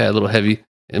number pad a little heavy,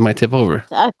 it might tip over.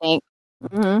 I think.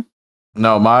 Mm-hmm.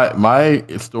 No, my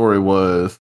story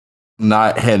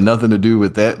had nothing to do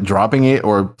with that dropping it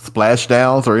or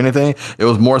splashdowns or anything. It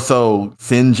was more so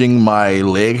singeing my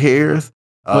leg hairs.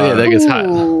 That gets hot.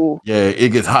 Yeah, it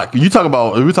gets hot. We talked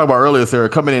about earlier, Sarah,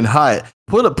 coming in hot.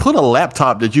 Put a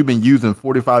laptop that you've been using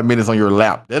 45 minutes on your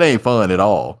lap. That ain't fun at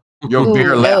all. Your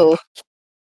bare lap.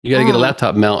 You got to get a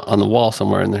laptop mount on the wall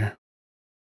somewhere in there.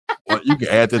 Well, you can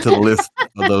add that to the list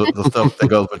of the stuff that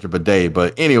goes with your bidet.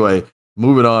 But anyway,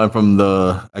 moving on from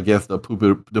the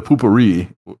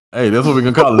poopery. Hey, that's what we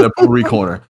can call it, that poopery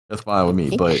corner. That's fine with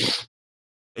me. But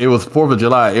it was 4th of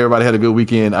July. Everybody had a good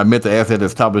weekend. I meant to ask that at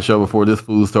the top of the show before this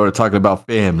fool started talking about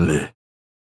family.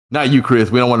 Not you, Chris.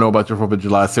 We don't want to know about your 4th of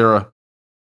July. Sarah?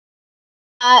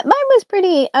 Mine was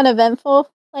pretty uneventful.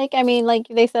 Like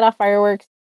they set off fireworks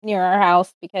near our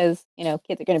house because,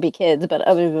 kids are going to be kids. But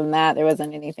other than that, there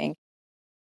wasn't anything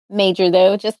major,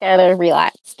 though. Just got to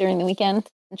relax during the weekend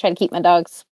and try to keep my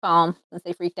dogs calm since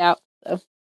they freaked out. So.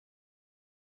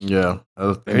 Yeah.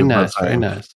 Very nice. Very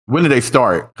nice. When did they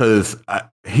start? Because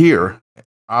here,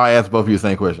 I'll ask both of you the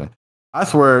same question. I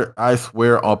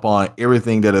swear upon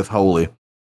everything that is holy.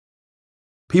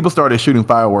 People started shooting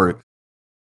fireworks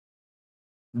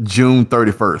June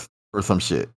 31st or some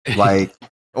shit. Like,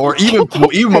 or even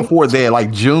before that,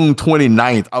 like June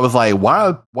 29th. I was like,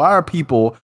 why are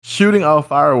people shooting off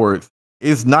fireworks?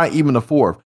 It's not even the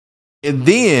 4th. And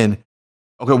then,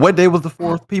 okay, what day was the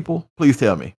 4th, people? Please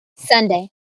tell me. Sunday.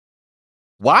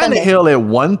 Why in the hell at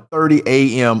 1:30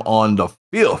 a.m. on the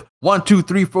 5th? 1, 2,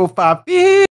 3, 4, 5,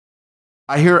 5.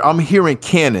 I'm hearing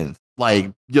cannons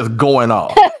like just going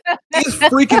off. It's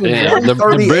freaking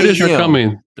the British are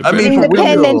coming.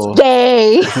 Independence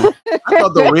Day. I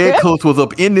thought the Red Coast was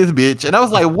up in this bitch, and I was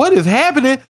like, "What is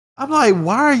happening?" I'm like,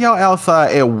 "Why are y'all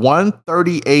outside at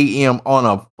 1:30 a.m. on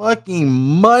a fucking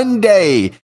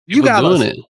Monday?" People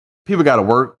gotta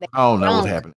work. I don't know what's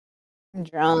happening.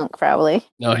 Drunk, probably.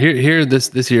 No, here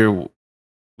this year,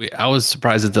 I was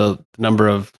surprised at the number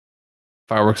of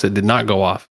fireworks that did not go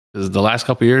off. Because the last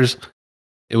couple of years,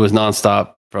 it was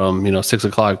nonstop from 6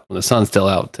 o'clock when the sun's still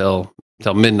out till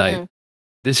midnight. Mm-hmm.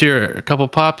 This year, a couple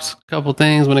pops, couple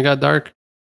things when it got dark,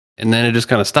 and then it just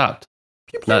kind of stopped.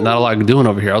 Not a lot doing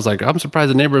over here. I was like, I'm surprised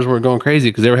the neighbors were going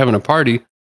crazy because they were having a party,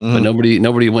 but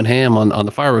nobody went ham on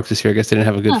the fireworks this year. I guess they didn't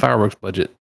have a good fireworks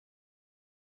budget.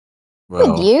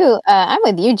 Well, I'm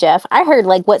with you, Jeff. I heard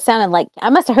what sounded like I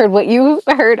must have heard what you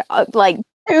heard like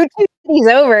two cities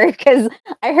over because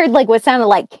I heard what sounded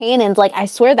like cannons. Like I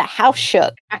swear the house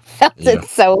shook. I felt it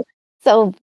so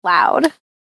loud.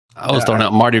 I was throwing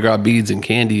out Mardi Gras beads and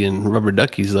candy and rubber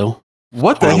duckies though.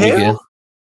 What the hell?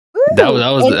 That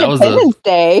was Independence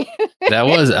Day.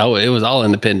 It was all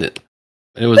independent.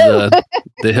 It was the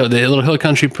little hill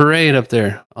country parade up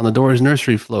there on the Doors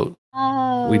Nursery float.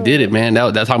 Oh. We did it, man.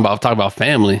 That's talking about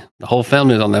family. The whole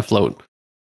family was on that float.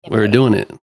 We were doing it,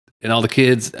 and all the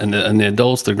kids and the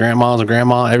adults, the grandmas and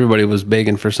grandma, everybody was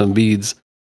begging for some beads.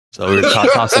 So we were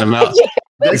tossing them out.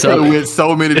 They could have went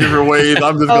so many different ways.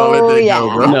 I'm just gonna let that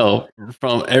go, bro. No,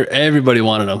 from everybody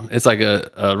wanted them. It's like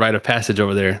a rite of passage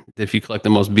over there if you collect the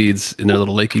most beads in their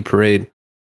little Lakey parade.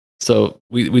 So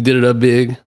we did it up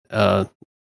big.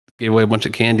 Gave away a bunch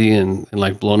of candy and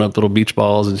blowing up little beach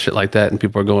balls and shit like that, and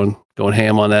people are going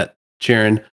ham on that,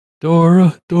 cheering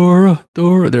Dora, Dora,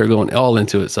 Dora. They're going all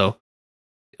into it. So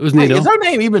it was neat. Is her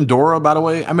name even Dora, by the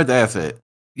way? I meant to ask that.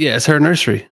 Yeah, it's her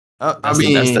nursery. I That's the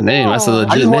mean, name. That's a Oh. I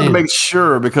legit just wanted to name. make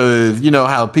sure because you know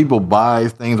how people buy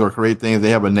things or create things, they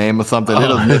have a name or something. It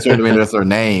doesn't necessarily mean that's her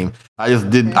name. I just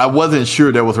didn't. I wasn't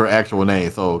sure that was her actual name.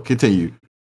 So continue.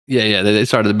 Yeah. They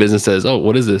started the business as, oh,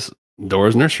 what is this?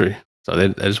 Dora's Nursery. So they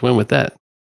just went with that.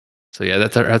 So yeah,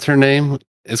 that's her name.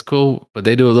 It's cool, but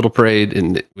they do a little parade,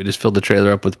 and we just filled the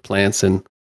trailer up with plants, and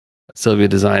Sylvia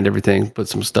designed everything, put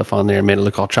some stuff on there, made it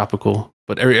look all tropical.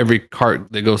 But every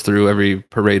cart that goes through, every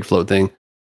parade float thing,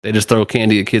 they just throw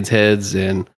candy at kids' heads,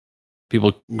 and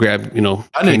people grab I need to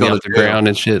candy go off to the jail. ground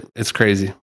and shit. It's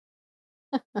crazy.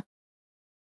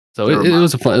 So Never it mind.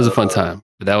 was a fun time.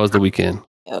 But that was the weekend.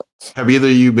 Have either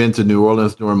of you been to New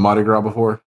Orleans during Mardi Gras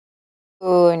before?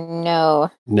 Oh no.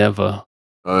 Never.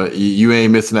 You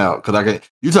ain't missing out because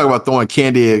you talk about throwing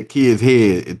candy at kids'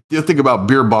 head. Just think about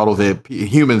beer bottles at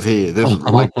humans' heads. This is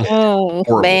like Oh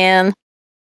horrible. man.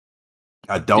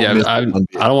 I don't Yeah, miss I it one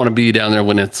bit. don't want to be down there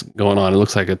when it's going on. It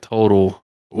looks like a total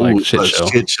Ooh, shit a show.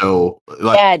 shit show.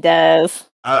 Like Yeah, it does.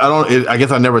 I don't. I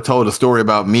guess I never told a story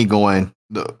about me going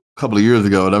a couple of years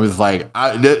ago. And I'm just like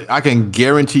I can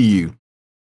guarantee you,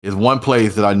 is one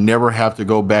place that I never have to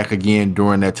go back again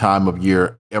during that time of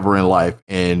year ever in life,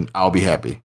 and I'll be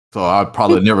happy. So I'll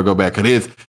probably never go back. Cause it's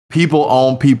people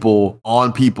on people,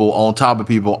 on people, on top of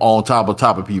people, on top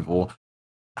of people.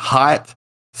 Hot,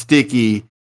 sticky,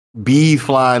 bees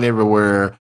flying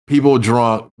everywhere, people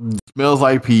drunk, smells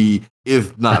like pee.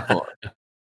 It's not fun.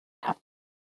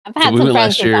 I've had we some went friends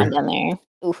last who've year. gone down there.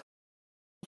 Oof.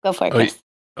 Go for it,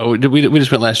 Oh, Chris. we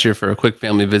just went last year for a quick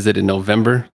family visit in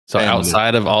November. So Family.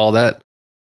 outside of all that,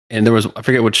 and there was, I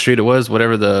forget which street it was,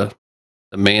 whatever the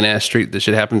main ass street that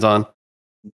shit happens on.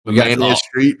 The main ass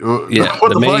street. Yeah,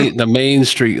 What the main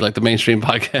street, like the mainstream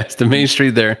podcast, the main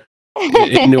street there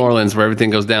in New Orleans where everything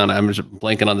goes down. I'm just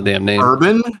blanking on the damn name.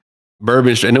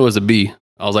 Bourbon Street, and it was a B.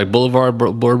 I was like Boulevard,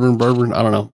 Bourbon. I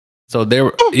don't know. So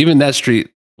there, even that street,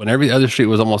 when every other street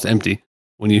was almost empty,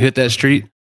 when you hit that street,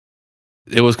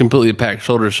 it was completely packed,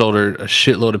 shoulder to shoulder, a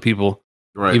shitload of people.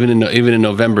 Right. Even in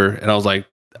November, and I was like,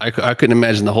 I couldn't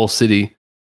imagine the whole city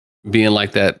being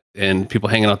like that, and people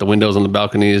hanging out the windows on the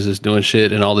balconies, just doing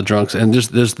shit, and all the drunks, and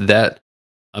there's that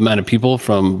amount of people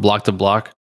from block to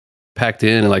block packed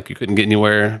in, and like you couldn't get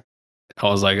anywhere. I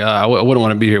was like, I wouldn't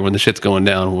want to be here when the shit's going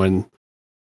down, when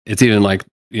it's even like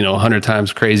 100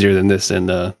 times crazier than this, and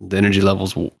the energy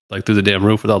levels like through the damn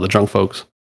roof with all the drunk folks.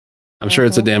 I'm sure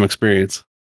it's a damn experience.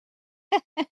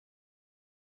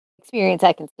 Experience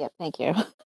I can skip. Thank you.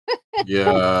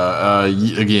 Yeah.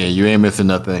 Again, you ain't missing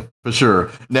nothing for sure.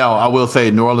 Now, I will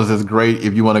say New Orleans is great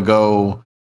if you want to go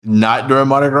not during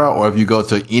Mardi Gras, or if you go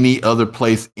to any other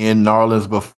place in New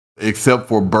Orleans, except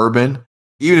for Bourbon.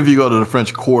 Even if you go to the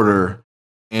French Quarter,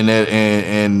 and that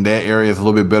area is a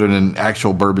little bit better than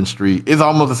actual Bourbon Street. It's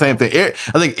almost the same thing.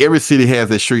 I think every city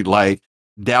has a street. Like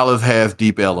Dallas has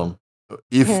Deep Ellum.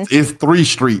 It's 3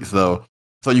 streets though,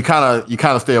 so you kind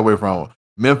of stay away from them.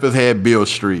 Memphis had Beale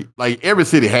Street. Like every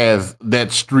city has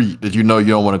that street that you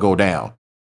don't want to go down,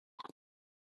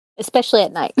 especially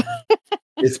at night.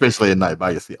 especially at night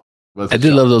by yourself. I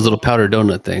did love those little powder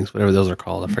donut things, whatever those are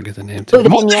called. I forget the name too. Oh, the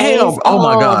beignets. Oh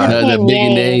my god, the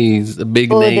beignets, the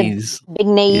beignets.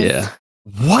 Beignets. Yeah,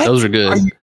 what? Those are good.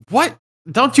 What?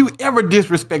 Don't you ever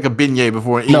disrespect a beignet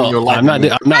before in your life? I'm not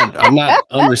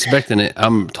unrespecting it.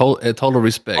 I'm total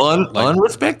respect.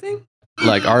 Unrespecting?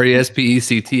 Like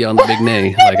RESPECT on the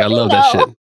beignet. Like I love that shit.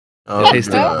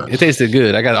 It tasted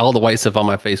good. I got all the white stuff on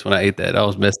my face when I ate that. I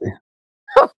was messy.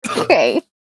 Okay.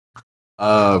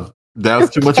 That was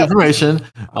too much information.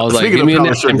 I was like, give me a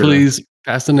napkin, please.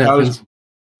 Pass the napkins.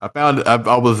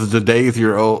 I was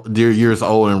years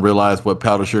old and realized what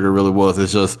powdered sugar really was.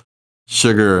 It's just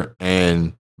sugar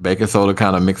and baking soda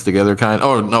kind of mixed together,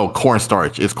 Oh no,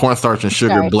 cornstarch. It's cornstarch and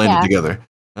sugar blended together.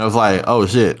 And I was like, oh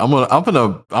shit, I'm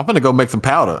gonna go make some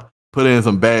powder, put it in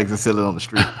some bags and sell it on the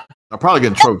street. I'll probably get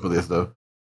in trouble for this though.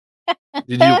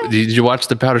 Did you watch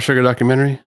the powdered sugar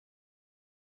documentary?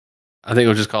 I think it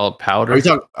was just called Powder.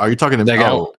 Are you talking to that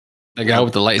guy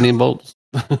with the lightning bolts?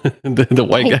 the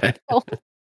white guy.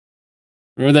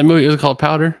 Remember that movie? It was called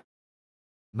Powder?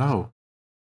 No.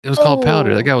 It was called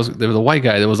Powder. There was a white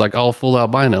guy that was like all full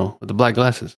albino with the black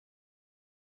glasses.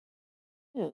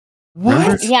 What?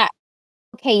 Remember? Yeah.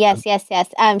 Okay, yes.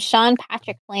 Sean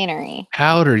Patrick Flannery.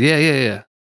 Powder, yeah.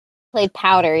 Played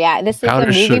Powder, yeah. This is a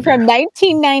movie Sugar. from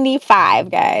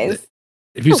 1995, guys.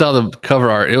 If you saw the cover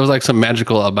art, it was like some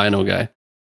magical albino guy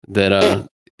that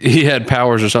he had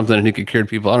powers or something and he could cure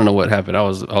people. I don't know what happened. I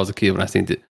was a kid when I seen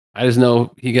it. I just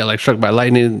know he got like struck by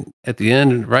lightning at the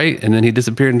end, right? And then he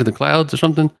disappeared into the clouds or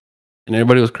something, and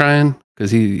everybody was crying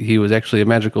because he was actually a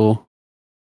magical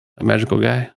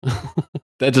guy.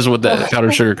 That's just what that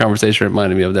powdered sugar conversation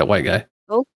reminded me of. That white guy.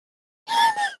 Oh.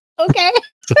 Okay.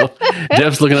 So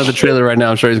Jeff's looking at the trailer right now.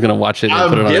 I'm sure he's gonna watch it and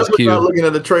put it on his definitely queue. not looking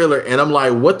at the trailer, and I'm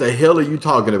like, "What the hell are you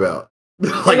talking about?"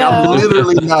 Like I'm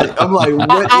literally not. I'm like,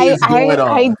 "What is going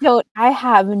on?" I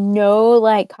have no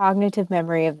like cognitive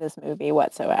memory of this movie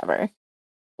whatsoever.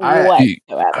 So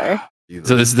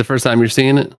this is the first time you're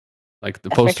seeing it, like the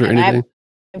poster or anything.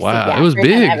 Wow, it was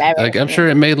big. Like I'm sure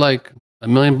it made like $1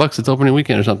 million its opening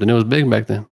weekend or something. It was big back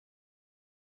then.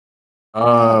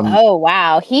 Oh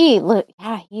wow, he's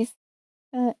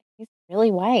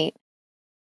really white.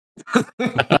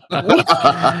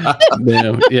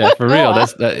 Damn, yeah, for real.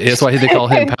 That's why they call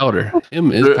him Powder.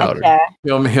 Him is Powder. Okay.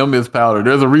 Him is Powder.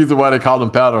 There's a reason why they call him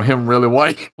Powder. Him really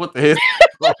white. What the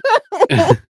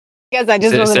hell? Because I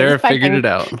just wasn't Sarah expecting figured it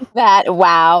out. that.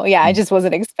 Wow, yeah, I just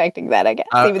wasn't expecting that. I guess,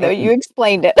 even though you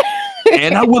explained it.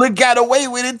 And I would have got away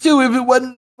with it too if it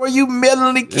wasn't for you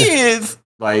meddling kids.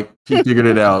 Like she figured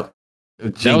it out.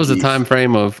 That was the time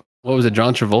frame of what was it?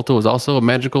 John Travolta was also a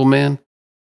magical man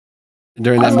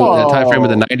during that time frame of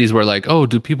the 90s, where like, oh,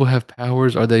 do people have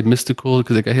powers? Are they mystical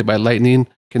because they got hit by lightning?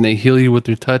 Can they heal you with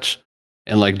their touch?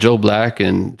 And like Joe Black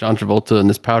and John Travolta and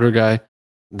this Powder guy,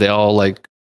 they all like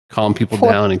calm people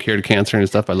down and cured cancer and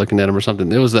stuff by looking at them or something.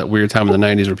 It was that weird time in the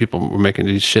 90s where people were making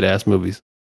these shit ass movies.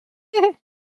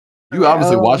 You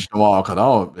obviously watched them all because I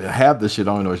don't have this shit.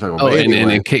 I don't know what you're talking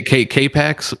about. And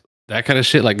K-Pax, that kind of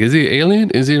shit. Like, is he an alien?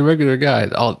 Is he a regular guy?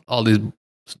 All these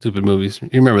stupid movies. You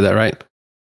remember that, right?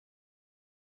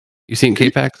 You seen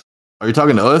K-Pax? Are you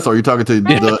talking to us or are you talking to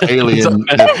the alien?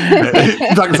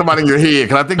 You're talking to somebody in your head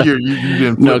because I think you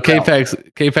didn't. No,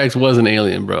 K-Pax was an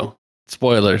alien, bro.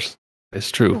 Spoilers.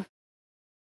 It's true.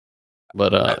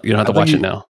 But you don't have to watch it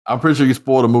now. I'm pretty sure you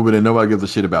spoiled a movie that nobody gives a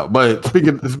shit about. But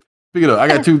speaking of, I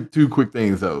got two quick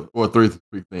things though, or three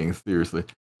quick things. Seriously,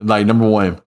 like number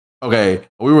one, okay,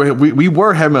 we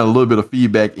were having a little bit of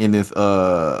feedback in this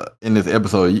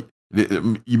episode.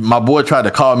 My boy tried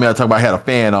to call me out talking about I had a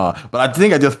fan on, but I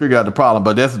think I just figured out the problem.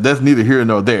 But that's neither here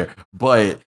nor there.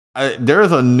 But there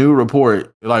is a new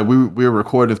report. Like we were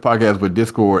recording this podcast with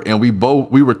Discord, and we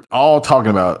were all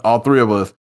talking about, all three of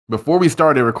us, before we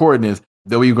started recording this,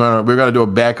 that we're gonna do a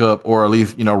backup or at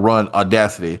least run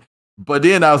Audacity. But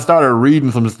then I started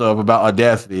reading some stuff about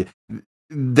Audacity.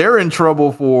 They're in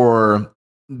trouble for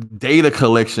data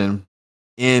collection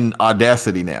in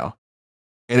Audacity now.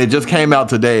 And it just came out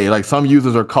today. Like some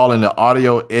users are calling the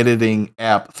audio editing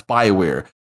app spyware.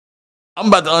 I'm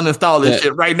about to uninstall this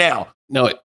shit right now.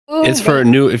 No, it's for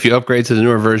if you upgrade to the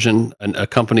newer version, a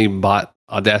company bought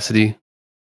Audacity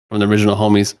from the original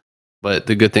homies. But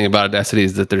the good thing about Audacity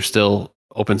is that they're still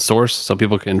open source, so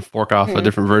people can fork off a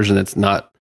different version that's not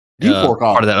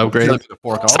part of that upgrade. So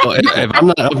if I'm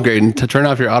not upgrading, to turn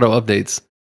off your auto updates,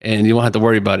 and you won't have to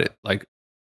worry about it. Like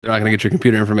they're not going to get your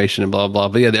computer information and blah blah.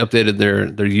 But yeah, they updated their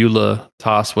EULA,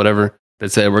 TOS, whatever,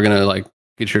 that said we're going to like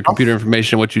get your computer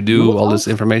information, what you do, all this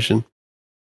information.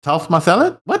 Toss my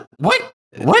salad? What?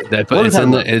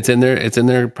 It's in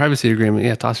their privacy agreement.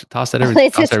 Yeah, toss that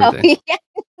everything. Toss everything.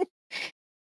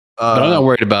 But I'm not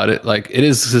worried about it. Like it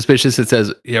is suspicious. It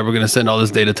says, yeah, we're going to send all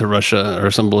this data to Russia or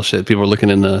some bullshit. People are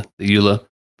looking in the EULA.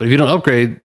 But if you don't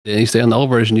upgrade and you stay on the old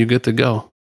version, you're good to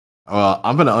go.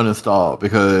 I'm going to uninstall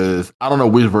because I don't know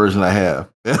which version I have.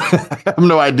 I have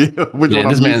no idea which one.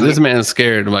 This man's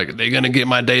scared. I'm like, they're going to get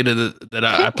my data that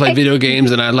I play video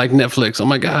games and I like Netflix. Oh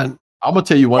my God. I'm going to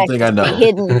tell you one thing I know.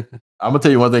 I'm going to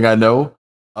tell you one thing I know.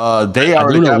 They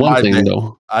already got my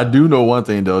data. I do know one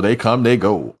thing though. They come, they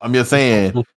go. I'm just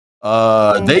saying.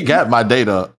 They got my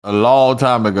data a long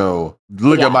time ago.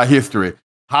 Look at my history.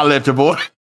 Holla at your boy.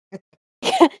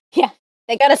 Yeah,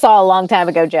 they got us all a long time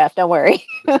ago, Jeff. Don't worry.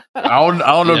 I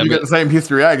don't know if you got the same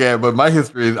history I got, but my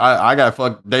history is I got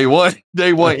fucked day one.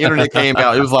 Day one, internet came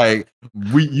out. It was like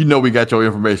we got your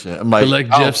information. I'm like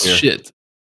Jeff's shit.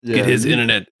 Yeah. Get his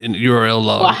internet and URL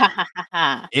log.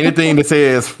 Anything that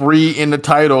says free in the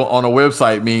title on a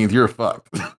website means you're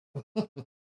fucked.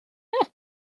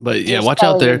 But yeah, watch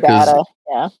out there because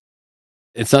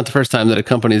it's not the first time that a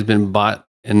company has been bought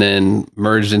and then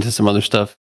merged into some other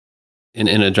stuff in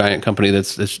a giant company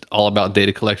that's all about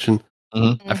data collection.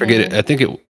 Mm-hmm. I forget it. I think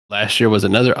last year was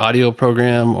another audio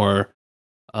program or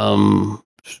one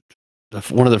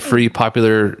of the free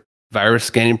popular virus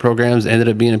scanning programs ended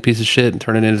up being a piece of shit and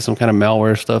turning into some kind of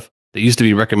malware stuff that used to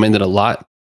be recommended a lot,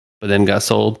 but then got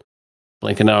sold.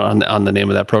 Blanking out on the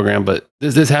name of that program, but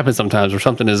this happens sometimes where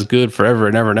something is good forever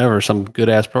and ever and ever, some good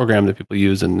ass program that people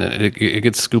use, and it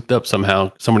gets scooped up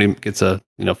somehow. Somebody gets a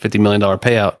 $50 million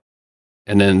payout,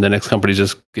 and then the next company's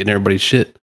just getting everybody's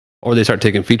shit, or they start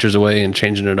taking features away and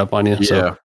changing it up on you. Yeah.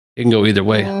 So it can go either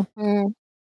way. Mm-hmm.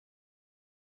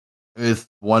 it's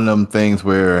one of them things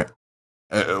where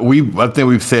I think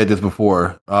we've said this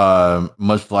before,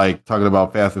 much like talking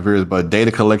about Fast and Furious, but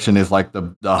data collection is like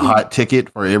the hot ticket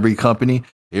for every company.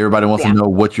 Everybody wants to know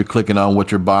what you're clicking on,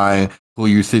 what you're buying, who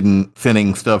you're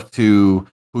sending stuff to,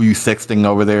 who you sexting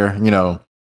over there.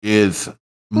 Is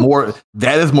more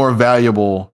that is more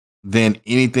valuable than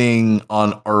anything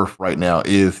on earth right now.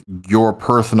 Is your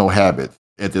personal habits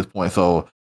at this point. So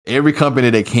every company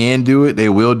that can do it, they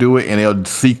will do it, and they'll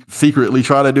secretly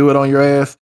try to do it on your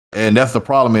ass. And that's the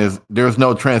problem is there's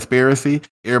no transparency.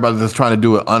 Everybody's just trying to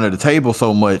do it under the table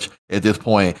so much at this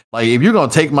point. Like if you're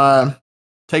gonna take my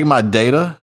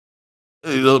data,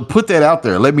 put that out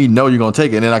there. Let me know you're gonna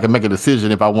take it, and then I can make a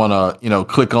decision if I want to,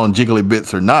 click on jiggly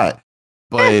bits or not.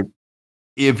 But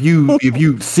if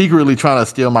you secretly trying to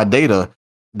steal my data,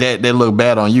 that look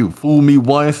bad on you. Fool me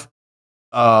once,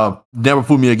 never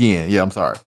fool me again. Yeah, I'm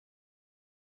sorry.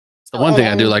 The one thing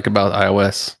I do like about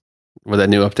iOS with that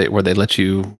new update where they let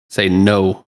you say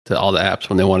no to all the apps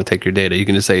when they want to take your data. You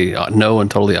can just say no and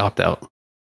totally opt out.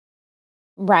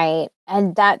 Right.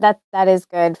 And that is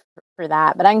good for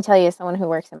that. But I can tell you, as someone who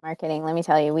works in marketing, let me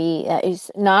tell you, it's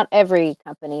not every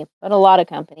company, but a lot of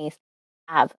companies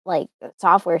have like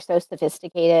software so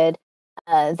sophisticated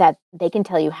that they can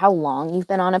tell you how long you've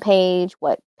been on a page,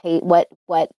 what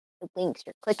links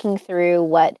you're clicking through,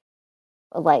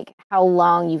 like how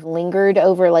long you've lingered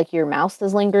over, like your mouse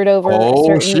has lingered over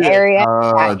a certain area.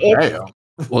 Damn.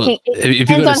 Well, if you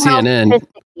go to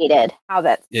CNN, how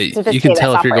that's you can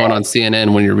tell if you're going on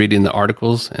CNN when you're reading the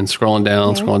articles and scrolling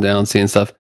down, seeing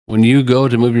stuff. When you go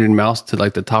to move your mouse to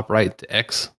like the top right to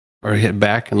X or hit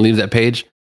back and leave that page,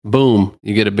 boom,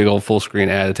 you get a big old full screen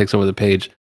ad that takes over the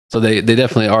page. So they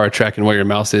definitely are tracking where your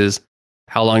mouse is,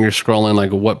 how long you're scrolling,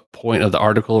 like what point of the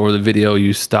article or the video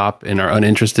you stop and are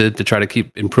uninterested to try to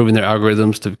keep improving their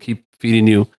algorithms to keep feeding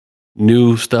you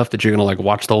new stuff that you're going to like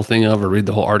watch the whole thing of or read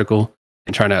the whole article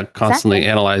and trying to constantly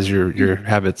analyze your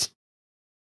habits.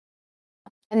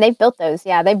 And they've built those.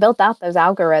 Yeah, they built out those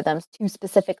algorithms to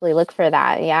specifically look for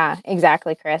that. Yeah,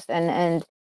 exactly, Chris. And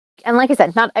like I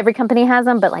said, not every company has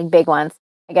them, but like big ones.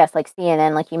 I guess like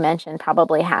CNN, like you mentioned,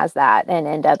 probably has that,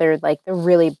 and other like the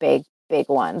really big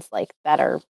ones like that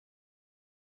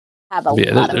have a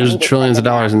lot of there's money trillions of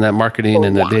dollars in that marketing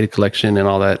and the data collection and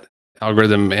all that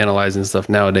algorithm analyzing stuff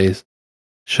nowadays.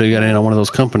 Should have got in on one of those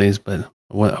companies, but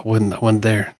I wasn't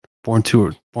there. Born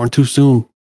too soon.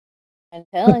 I'm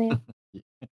telling you.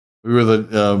 We were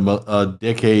a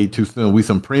decade too soon. We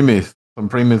some premise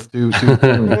too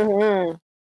soon.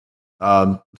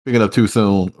 Speaking of too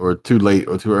soon or too late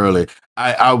or too early,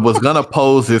 I was gonna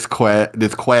pose this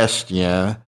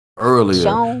question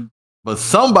earlier, but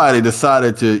somebody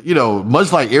decided to,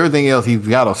 much like everything else, he's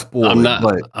got to spoil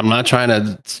it. I'm not trying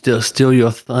to steal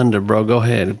your thunder, bro. Go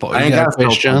ahead. I ain't got a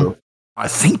question. I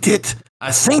synced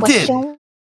it.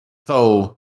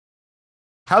 So,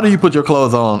 how do you put your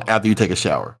clothes on after you take a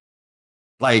shower?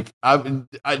 Like I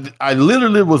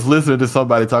literally was listening to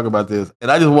somebody talk about this,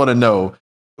 and I just want to know,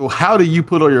 how do you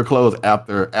put on your clothes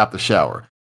after shower?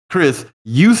 Chris,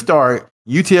 you start.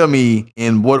 You tell me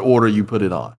in what order you put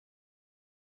it on.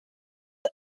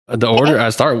 The order I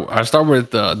start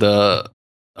with the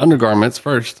undergarments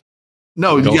first.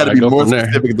 No, you got to be more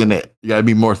specific than that. You got to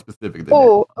be more specific than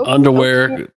that.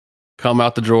 Underwear, come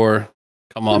out the drawer,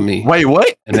 come on me. Wait,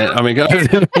 what? And then go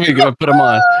put them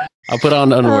on. I'll put on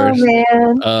the underwear.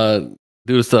 Oh, man.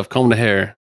 Do the stuff, comb the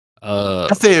hair. I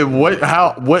said, what?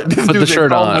 How? What? Put the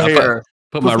shirt on.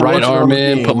 Put my right arm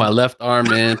in. Put my left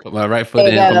arm in. Put my right foot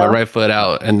in. Put my right foot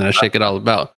out, and then I shake it all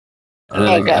about.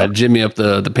 And then I jimmy up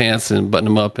the pants and button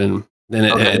them up, and then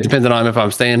it depends on if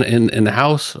I'm staying in the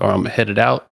house or I'm headed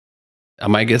out. I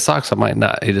might get socks. I might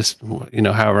not. It just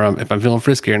however if I'm feeling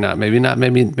frisky or not. Maybe not.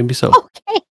 Maybe so.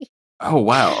 Okay. Oh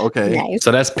wow. Okay. Nice.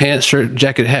 So that's pants, shirt,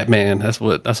 jacket, hat, man. That's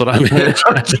what I'm in.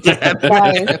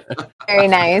 Nice. Very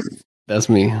nice. That's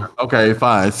me. Okay,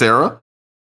 fine. Sarah?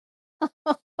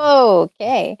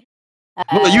 Okay.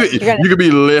 You can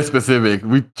be less specific.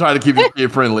 We try to keep it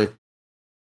kid friendly.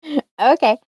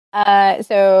 Okay.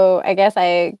 So I guess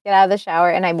I get out of the shower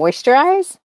and I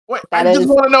moisturize. Wait, I just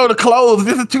want to know the clothes.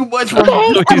 This is too much for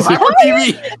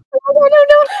TV.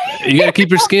 No. You gotta keep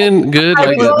your skin good.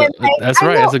 That's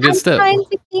right. That's a good step.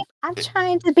 I'm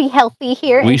trying to be healthy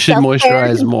here. We should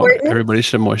moisturize more. Everybody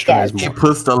should moisturize more. She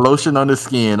puts the lotion on the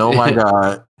skin. Oh my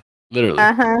god. Literally.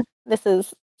 This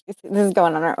is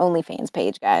going on our OnlyFans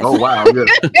page, guys. Oh wow. Yeah.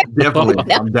 Definitely.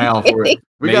 No. I'm down for it.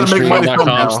 We gotta make money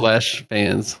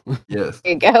mainstream.com/fans. Yes.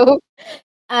 There you go.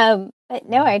 But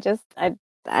no, I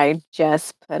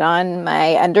just put on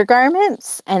my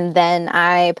undergarments, and then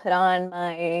I put on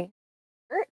my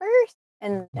shirt first,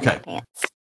 and my Okay. pants.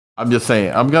 I'm just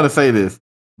saying. I'm gonna say this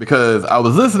because I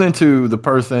was listening to the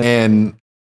person and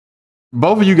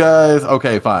both of you guys.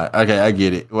 Okay, fine. Okay, I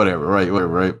get it. Whatever. Right.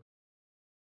 Whatever. Right.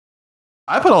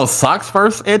 I put on socks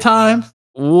first at times.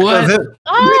 What?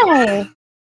 Oh,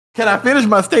 Can I finish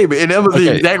my statement? And that was the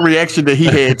Okay. exact reaction that he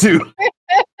had too.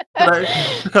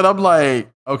 Because I'm like,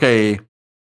 okay,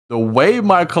 the way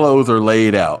my clothes are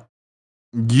laid out,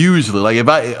 usually, like if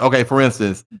okay, for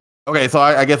instance, okay, so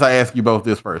I guess I ask you both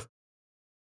this first.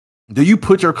 Do you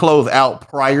put your clothes out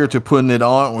prior to putting it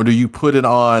on, or do you put it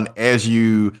on as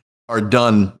you are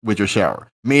done with your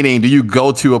shower? Meaning, do you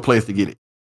go to a place to get it?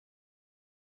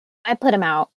 I put them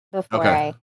out before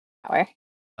Okay. I shower.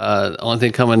 The only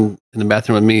thing coming in the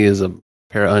bathroom with me is a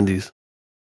pair of undies.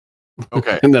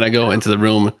 Okay. And then I go into the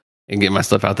room and get my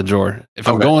stuff out the drawer. If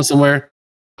I'm Okay. going somewhere,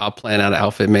 I'll plan out an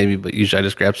outfit maybe, but usually I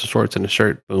just grab some shorts and a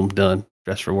shirt. Boom, done.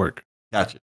 Dress for work.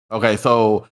 Gotcha. Okay,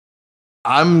 so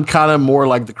I'm kind of more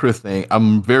like the Chris thing.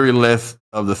 I'm very less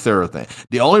of the Sarah thing.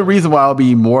 The only reason why I'll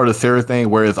be more of the Sarah thing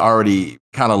where it's already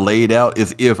kind of laid out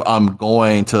is if I'm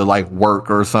going to like work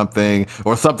or something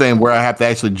where I have to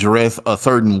actually dress a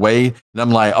certain way. And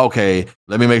I'm like, okay,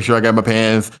 let me make sure I got my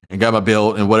pants and got my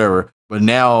belt and whatever. But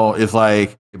now it's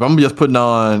like, if I'm just putting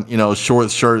on,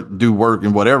 shorts, shirt, do work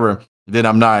and whatever, then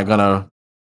I'm not going to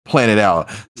plan it out.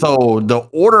 So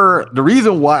the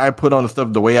reason why I put on the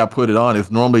stuff the way I put it on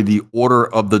is normally the order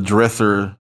of the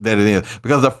dresser that it is.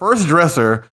 Because the first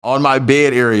dresser on my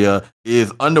bed area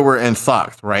is underwear and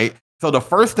socks, right? So the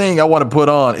first thing I want to put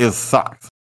on is socks.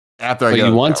 After I But get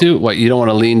you out want the shower. to? What, you don't want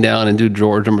to lean down and do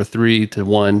drawer number 3 to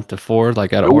 1 to 4,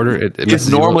 like out of order? It It's messes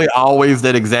you up. normally always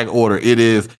that exact order. It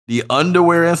is the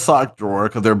underwear and sock drawer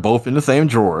because they're both in the same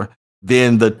drawer.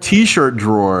 Then the t-shirt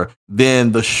drawer,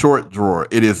 then the short drawer.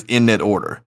 It is in that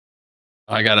order.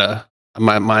 I got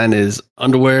mine is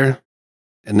underwear,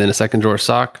 and then a second drawer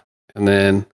sock, and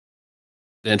then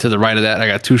to the right of that I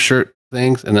got 2 shirt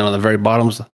things, and then on the very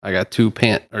bottoms I got 2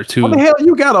 pant or 2 What the hell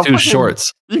you got? 2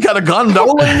 shorts. You got a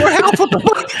gondola in your house? What the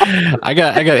fuck? I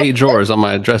got 8 drawers on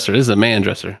my dresser. This is a man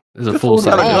dresser. This is a full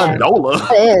size got a dresser. gondola.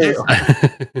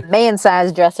 It is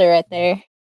man-sized dresser right there.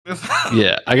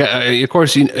 Yeah, I got. Of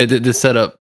course, this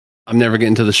setup. I'm never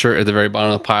getting to the shirt at the very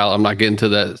bottom of the pile. I'm not getting to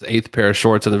that 8th pair of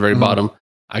shorts at the very bottom.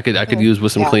 I could use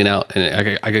with some clean out,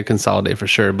 and I could consolidate for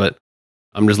sure. But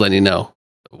I'm just letting you know: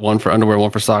 1 for underwear, 1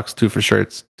 for socks, 2 for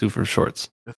shirts, 2 for shorts.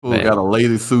 This fool got a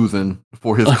Lady Susan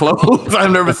for his clothes.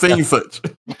 I've never seen such.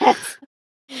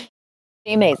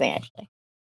 Amazing, actually.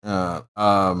 Yeah.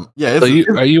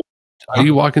 So are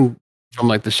you walking from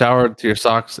like the shower to your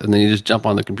socks, and then you just jump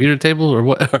on the computer table, or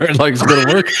what? Or like it's go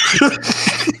to work?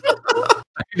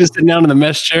 You just sitting down in the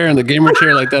mesh chair and the gamer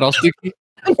chair like that, all sticky,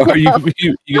 or you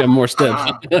got more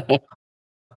steps?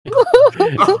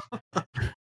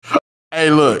 Hey,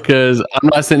 look, because I'm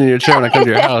not sitting in your chair when I come to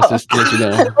your house. Just to let you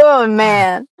know. Oh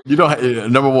man! You don't.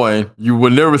 Number one, you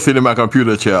will never sit in my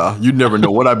computer chair. You never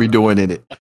know what I'd be doing in it.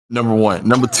 Number one.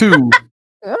 Number two.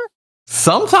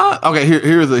 Sometimes, okay.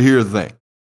 Here's the thing.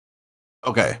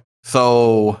 Okay,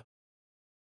 so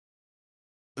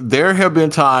there have been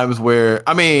times where,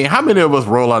 I mean, how many of us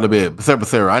roll out of bed? Except for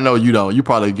Sarah. I know you don't. You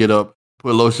probably get up,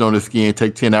 put lotion on the skin,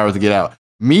 take 10 hours to get out.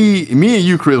 Me and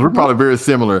you, Chris, we're probably very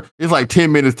similar. It's like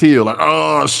 10 minutes till, like,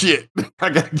 oh shit, I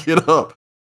gotta get up.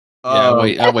 Yeah,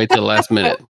 I wait till the last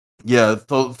minute. Yeah,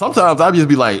 so sometimes I just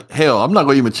be like, hell, I'm not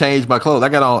gonna even change my clothes.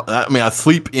 I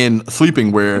sleep in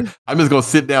sleeping wear. I'm just gonna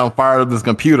sit down, fire up this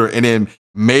computer, and then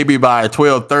maybe by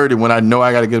 12:30, when I know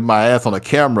I gotta get my ass on a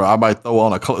camera, I might throw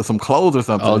on some clothes or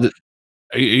something. Oh,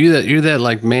 you're that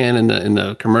like man in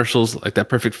the commercials, like that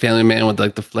perfect family man with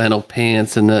like the flannel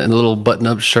pants and the little button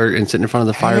up shirt and sitting in front of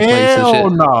the fireplace and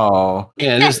shit. No.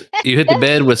 Yeah, just you hit the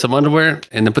bed with some underwear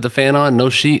and then put the fan on, no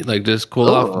sheet, like just cool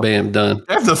off, bam, done.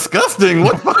 That's disgusting.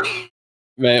 What?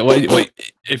 Man, wait.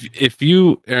 If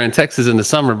you are in Texas in the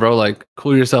summer, bro, like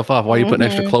cool yourself off. Why are you putting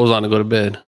extra clothes on to go to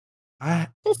bed?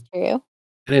 That's true.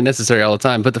 It ain't necessary all the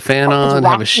time. Put the fan on,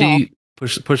 have a sheet,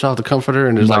 push off the comforter,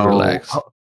 and just like relax.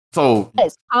 So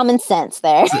it's common sense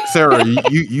there. Sarah,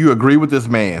 you agree with this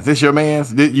man? Is this your man?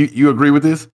 You agree with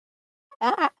this?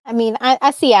 I mean,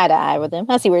 I see eye to eye with him.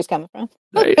 I see where he's coming from.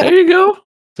 There you go.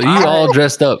 So you all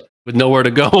dressed up with nowhere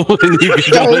to go. And you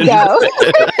there you go.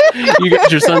 You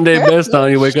got your Sunday best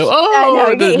on. You wake up.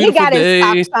 Oh, he got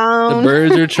his socks on. The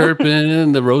birds are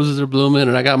chirping. The roses are blooming,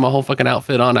 and I got my whole fucking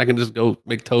outfit on. I can just go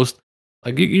make toast.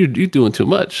 Like you're doing too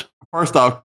much. First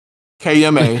off,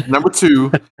 KMA. Number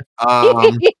two.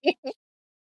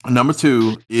 Number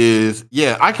two is,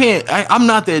 I can't. I'm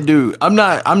not that dude. I'm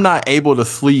not able to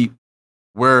sleep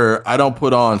where I don't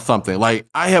put on something. Like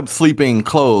I have sleeping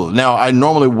clothes. Now I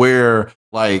normally wear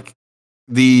like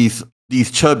these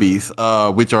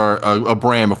chubbies, which are a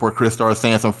brand before Chris started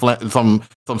saying some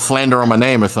slander on my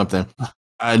name or something.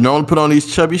 I normally put on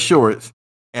these chubby shorts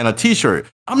and a t-shirt.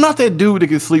 I'm not that dude that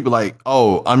can sleep like,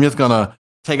 oh, I'm just gonna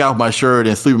take off my shirt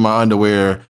and sleep in my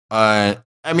underwear. I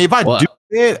mean, if I do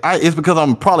it, it's because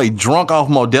I'm probably drunk off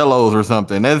Modelo's or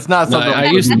something. That's not something. I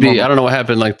used to be. I don't know what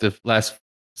happened like the last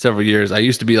several years. I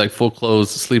used to be like full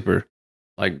clothes sleeper,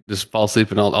 like just fall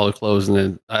asleep in all the clothes. And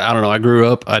then I don't know. I grew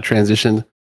up. I transitioned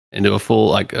into a full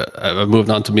like. I moved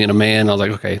on to being a man. I was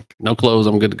like, okay, no clothes.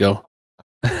 I'm good to go.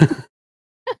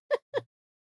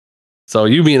 So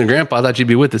you being a grandpa, I thought you'd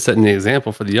be with us setting the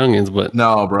example for the youngins, but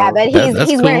no, bro. Yeah, but he's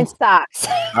cool. wearing socks.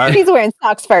 He's wearing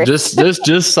socks first.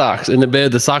 Just socks in the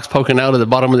bed. The socks poking out of the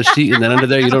bottom of the sheet, and then under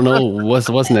there, you don't know what's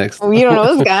next. You don't know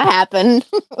what's gonna happen.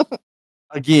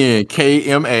 Again,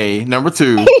 KMA number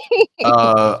 2.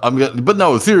 But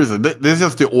no, seriously, this is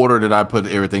just the order that I put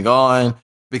everything on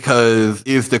because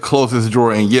it's the closest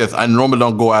drawer. And yes, I normally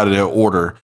don't go out of that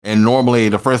order. And normally,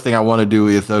 the first thing I want to do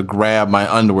is grab my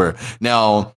underwear.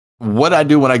 Now, what I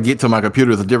do when I get to my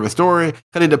computer is a different story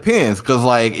because it depends. Because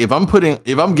like if I'm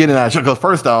getting out, because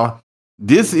first off,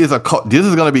 this is going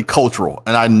to be cultural,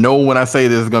 and I know when I say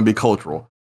this is going to be cultural.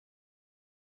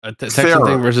 A Texan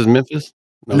thing versus Memphis.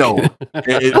 No,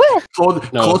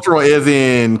 cultural as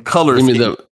in colors.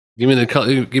 Give me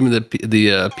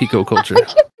the Pico culture.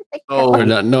 Oh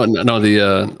no,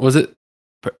 the was it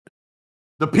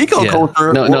the Pico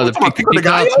culture? No, the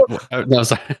Pico. No,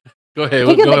 sorry. Go ahead.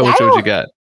 Go ahead. What you got?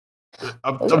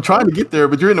 I'm trying to get there,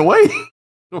 but you're in the way.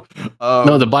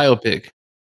 No, the biopic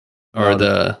or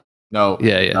no.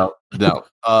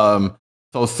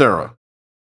 So Sarah.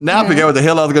 Now I forget what the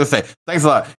hell I was gonna say. Thanks a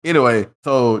lot. Anyway,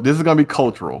 so this is gonna be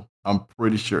cultural. I'm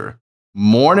pretty sure.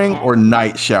 Morning or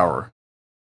night shower?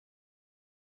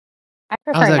 I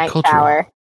prefer night shower.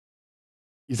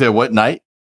 You said what? Night?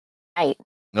 Night.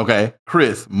 Okay.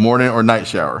 Chris, morning or night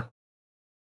shower?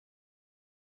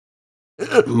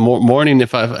 Morning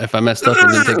if I messed up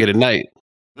and then take it at night.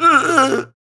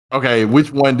 Okay,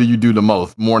 which one do you do the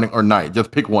most? Morning or night? Just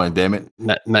pick one, damn it.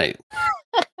 Night.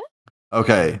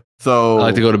 Okay. So I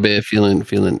like to go to bed feeling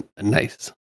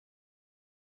nice.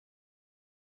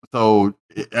 So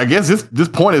I guess this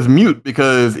point is mute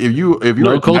because if you're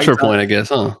no culture point, I guess,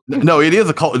 huh? No, it is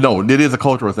a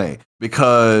cultural thing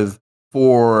because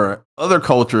for other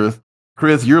cultures,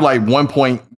 Chris, you're like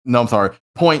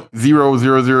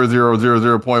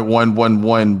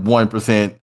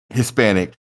 0.0000000.1111%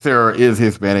 Hispanic. Sarah is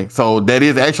Hispanic, so that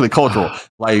is actually cultural.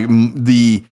 Like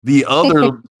the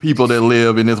other people that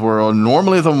live in this world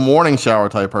normally is a morning shower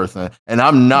type person, and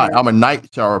I'm not. I'm a night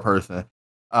shower person.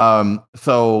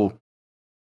 So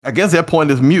I guess that point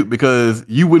is mute because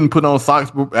you wouldn't put on socks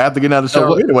after getting out of the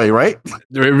shower anyway, right?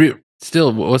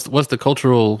 Still, what's the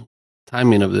cultural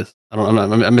timing of this?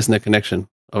 I'm missing the connection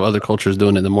of other cultures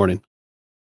doing it in the morning.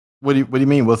 What do you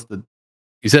mean? What's the?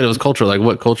 You said it was cultural. Like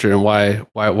what culture and why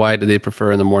do they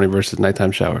prefer in the morning versus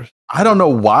nighttime showers? I don't know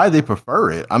why they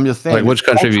prefer it. I'm just saying. Like which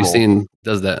country have you seen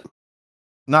does that?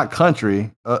 Not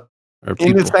country.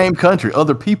 In the same country,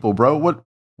 other people, bro. What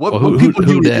people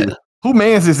who that? Who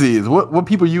mans this is? What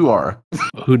people you are?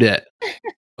 Who that?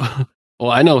 Well,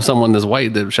 I know someone that's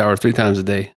white that showers 3 times a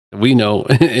day. We know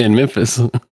in Memphis.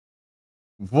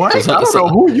 What? I don't know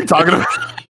who are you talking about.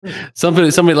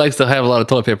 Somebody likes to have a lot of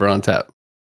toilet paper on tap.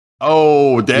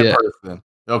 Oh, that person.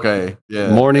 Okay.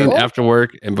 Yeah. Morning, after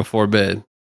work, and before bed,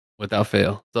 without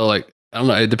fail. So, like, I don't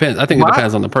know. It depends. I think it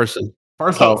depends on the person.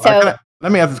 First off,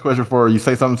 let me ask this question before you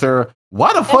say something, Sarah.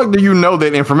 Why the fuck do you know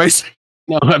that information?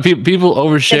 No, people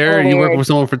overshare. You work with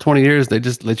someone for 20 years, they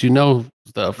just let you know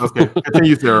stuff. Okay.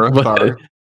 Continue, Sarah. Sorry.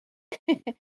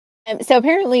 So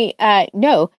apparently,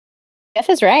 no.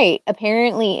 Jeff is right.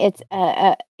 Apparently, it's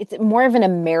more of an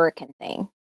American thing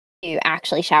to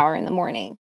actually shower in the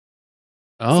morning.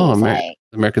 Oh,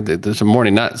 American. There's a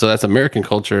morning, so that's American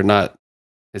culture, not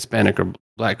Hispanic or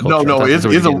Black culture. No, it's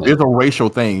a racial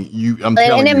thing.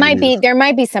 There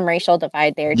might be some racial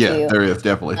divide there too. Yeah, there is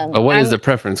definitely. But what is the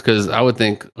preference? Because I would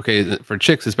think, okay, for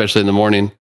chicks, especially in the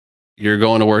morning, you're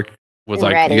going to work with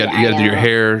like you got to do your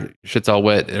hair, your shit's all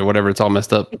wet or whatever, it's all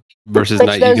messed up. Versus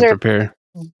night, you can prepare.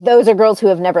 Those are girls who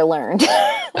have never learned.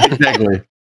 Exactly.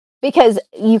 Because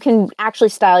you can actually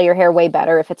style your hair way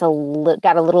better if it's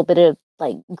got a little bit of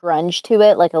like grunge to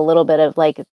it, like a little bit of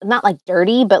like not like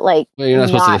dirty, but like. Well, you're not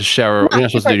supposed to shower. You're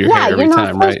not supposed to do your hair every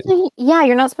time, right?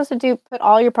 You're not supposed to put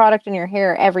all your product in your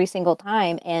hair every single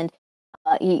time. And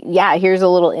here's a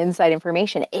little inside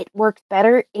information. It works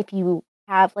better if you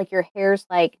have like your hair's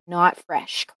like not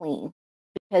fresh, clean.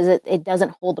 because it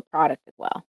doesn't hold the product as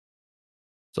well.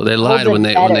 So they Holds lied it when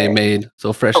they better. made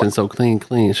So Fresh and So Clean.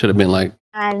 Should have been like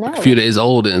I know. a few days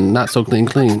old and not so clean.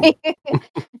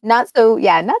 not so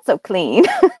clean.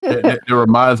 It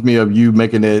reminds me of you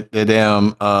making that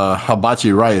damn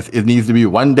hibachi rice. It needs to be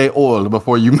 1 day old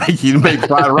before you make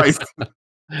fried rice.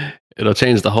 It'll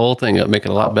change the whole thing up, make it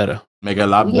a lot better. Make it a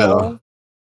lot better.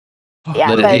 Yeah,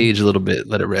 Let it age a little bit.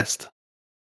 Let it rest.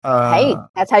 Hey,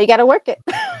 that's how you got to work it.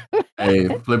 Hey,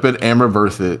 flip it and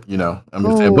reverse it. I'm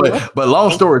just saying. But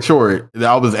long story short,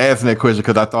 I was asking that question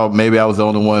because I thought maybe I was the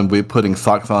only one with putting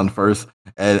socks on first,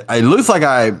 and it looks like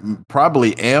I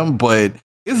probably am, but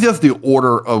it's just the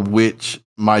order of which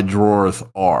my drawers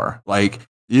are. Like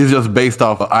it's just based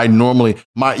off of I normally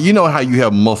how you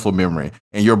have muscle memory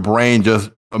and your brain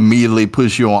just immediately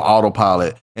puts you on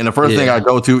autopilot, and the first thing I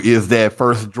go to is that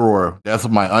first drawer. That's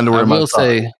my underwear. I will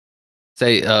say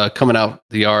coming out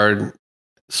the yard,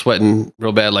 sweating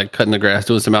real bad, like cutting the grass,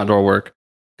 doing some outdoor work,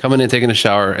 coming in, taking a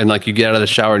shower, and like you get out of the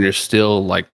shower and you're still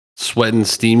like sweating,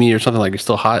 steamy or something, like you're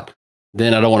still hot.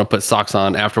 Then I don't want to put socks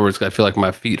on afterwards because I feel like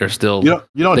my feet are still. You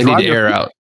don't they dry need to air feet?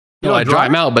 out. No, I dry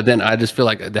them out, but then I just feel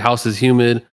like the house is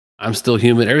humid. I'm still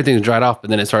humid. Everything's dried off, but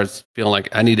then it starts feeling like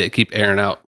I need to keep airing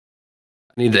out.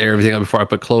 I need to air everything out before I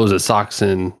put clothes and socks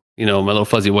and my little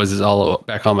fuzzy wuzzies all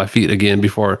back on my feet again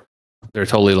before they're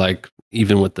totally like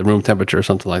even with the room temperature or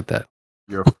something like that.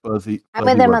 You're fuzzy. I'm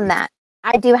with them on that.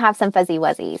 I do have some fuzzy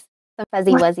wuzzies,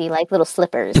 like little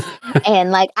slippers,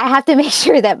 and like I have to make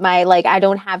sure that my I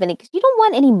don't have any because you don't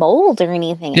want any mold or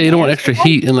anything. Yeah, you don't want extra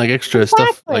heat and like extra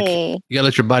stuff. Like you gotta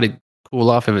let your body cool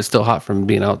off if it's still hot from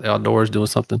being outdoors doing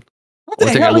something. Or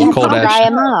take a little cold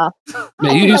action.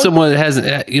 Man, you someone that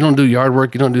hasn't. You don't do yard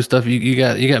work. You don't do stuff. You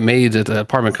got maids at the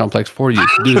apartment complex for you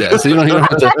to do that. So you don't have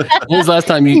to. When was the last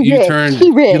time you turned?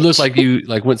 You look like you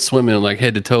went swimming like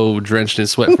head to toe, drenched in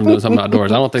sweat from doing something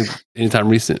outdoors. I don't think anytime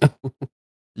recent.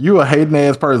 You a hating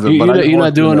ass person. You're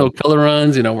not doing no color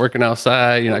runs. You're not working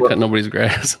outside. You're not cutting nobody's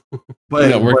grass. You're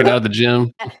not working out at the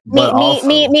gym.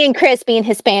 Me and Chris being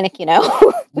Hispanic, we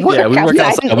work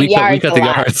outside. We cut the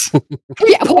yards.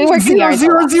 Yeah, we work the yards.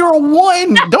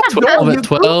 001. Don't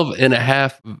 12 and a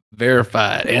half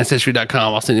verified.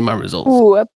 Ancestry.com. I'll send you my results.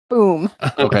 Ooh, boom.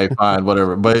 Okay, fine,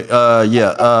 whatever. But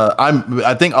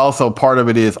I think also part of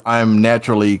it is I'm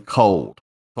naturally cold.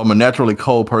 So I'm a naturally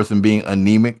cold person being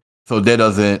anemic. So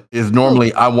that is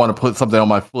normally I want to put something on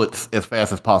my foot as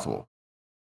fast as possible.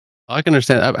 I can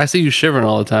understand. I see you shivering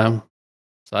all the time.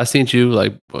 So I seen you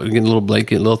like getting a little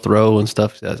blanket, a little throw and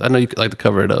stuff. Yes, I know you like to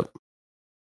cover it up.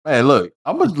 Man, look,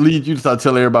 I'm gonna lead you to start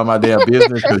telling everybody my damn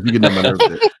business because you get on my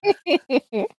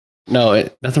nerves. No,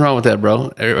 nothing wrong with that,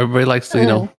 bro. Everybody likes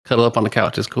to cuddle up on the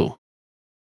couch. It's cool.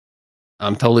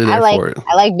 I'm totally there for it.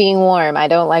 I like being warm. I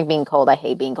don't like being cold. I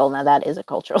hate being cold. Now that is a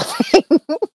cultural thing.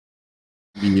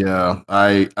 Yeah,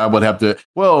 I would have to.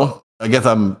 Well, I guess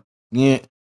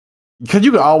because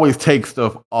you can always take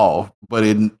stuff off, but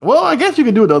I guess you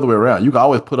can do it the other way around. You can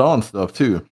always put on stuff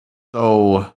too.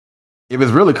 So if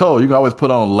it's really cold, you can always put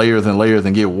on layers and layers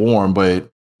and get warm, but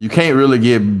you can't really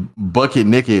get bucket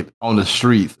naked on the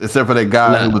streets, except for that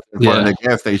guy who was in front of the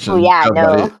gas station. Oh, yeah, I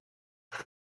know.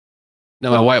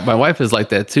 No, my wife is like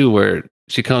that too, where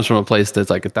she comes from a place that's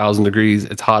like 1,000 degrees.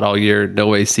 It's hot all year,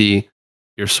 no AC,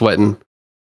 you're sweating.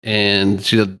 And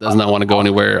she does not want to go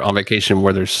anywhere on vacation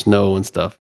where there's snow and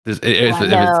stuff. If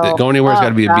it's going anywhere, it's got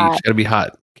to be a beach. It's got to be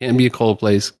hot. Can't be a cold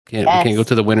place. We can't go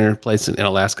to the winter place in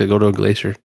Alaska. Go to a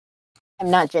glacier. I'm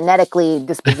not genetically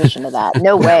dispositioned to that.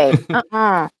 No way.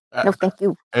 No, thank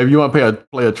you. If you want to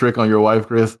play a trick on your wife,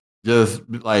 Chris, just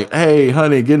be like, hey,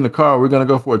 honey, get in the car. We're going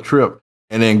to go for a trip.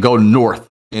 And then go north.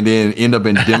 And then end up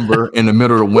in Denver in the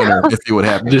middle of the winter and see what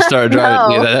happens. Just start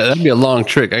driving. No. Yeah, that'd be a long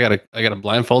trick. I gotta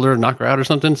blindfold her, knock her out or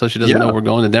something, so she doesn't know we're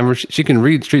going to Denver. She can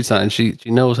read street signs. She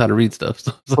knows how to read stuff.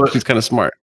 So she's kind of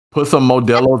smart. Put some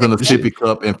Modelo's in a sippy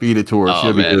cup and feed it to her. Oh,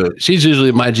 She'll be good. She's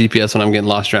usually my GPS when I'm getting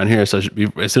lost around here. So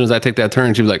as soon as I take that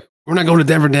turn, she'll be like, "We're not going to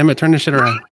Denver, damn it! Turn this shit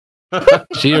around."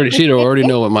 She'd already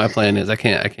know what my plan is. I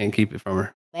can't keep it from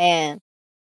her. Man.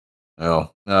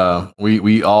 Well,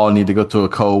 we all need to go to a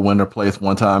cold winter place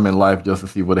one time in life just to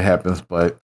see what happens.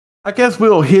 But I guess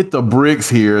we'll hit the bricks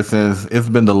here since it's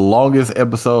been the longest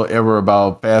episode ever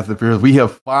about Fast and Furious. We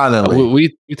have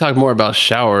finally we talk more about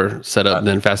shower setup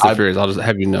than Fast and Furious. I'll just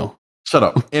have you know. Shut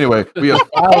up. Anyway, we have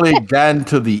finally gotten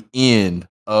to the end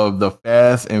of the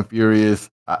Fast and Furious.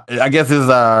 I guess this is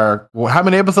our how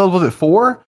many episodes was it?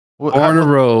 4? 4 in a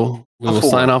row. We will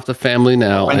sign off the family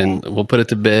now, and we'll put it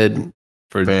to bed.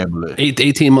 For family.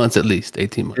 18 months at least.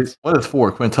 18 months. What is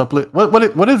 4? Quintuplet?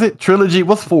 What is it? Trilogy?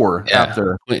 What's 4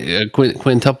 after?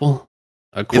 Quintuple?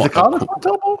 Is it called a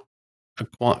quintuple?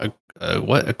 Quattro.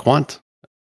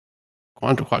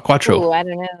 Ooh, I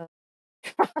don't know.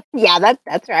 Yeah,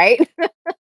 that's right.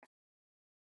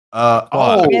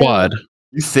 Quad.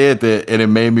 You said that, and it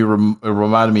made me it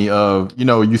reminded me of,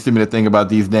 you sent me the thing about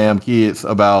these damn kids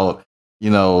about,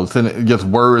 sending just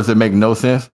words that make no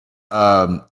sense.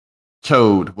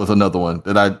 Chode was another one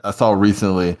that I saw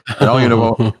recently. I don't even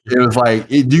know. It was like,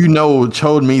 do you know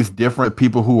chode means different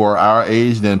people who are our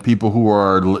age than people who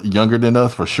are younger than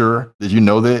us for sure? Did you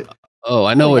know that? Oh,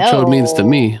 I know what chode means to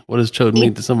me. What does chode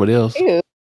mean to somebody else?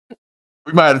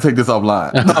 We might have to take this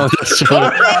offline.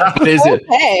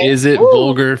 Is it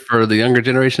vulgar for the younger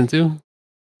generation too?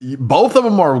 Both of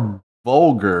them are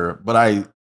vulgar, but I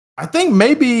think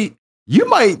maybe you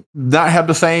might not have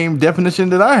the same definition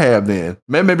that I have then.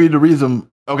 Maybe the reason,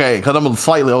 okay, because I'm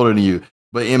slightly older than you.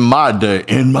 But in my day,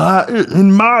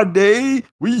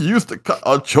 we used to cut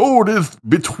a chode is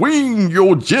between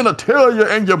your genitalia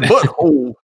and your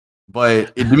butthole.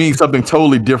 But it means something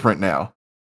totally different now.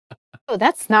 Oh,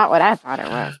 that's not what I thought it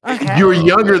was. Okay. You're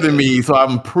younger than me, so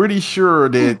I'm pretty sure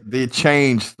that they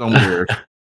changed somewhere.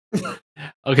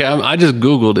 Okay, I just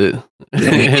Googled it.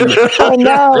 Oh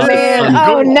no, man.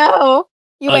 Oh no.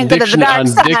 You went to the dark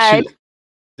side.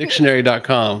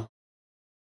 Dictionary.com.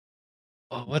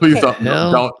 Oh, what Please the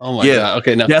hell? don't. Oh my god.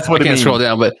 Okay, no, that's what I can't scroll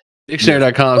down, but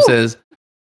dictionary.com says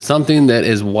something that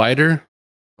is wider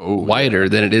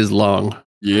than it is long.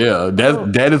 Yeah,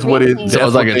 that is what it. So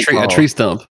it's like a tree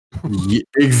stump. Yeah,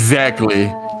 exactly.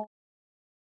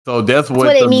 So that's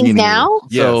what it means now.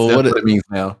 Yes, so that's what it means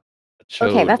now.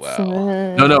 Okay, that's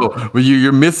no. But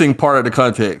you're missing part of the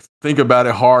context. Think about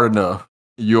it hard enough,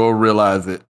 you'll realize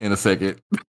it in a second.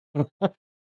 Is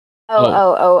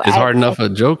hard enough a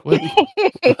joke?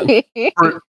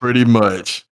 Pretty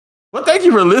much. Well, thank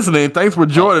you for listening. Thanks for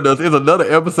joining us. It's another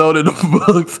episode in the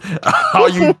books.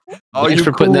 Thanks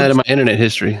for putting that in my internet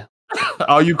history.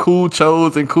 All you cool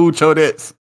chodes and cool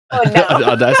chodettes. Oh, no.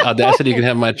 Audacity can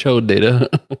have my chode data.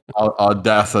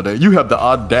 Audacity. You have the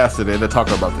audacity to talk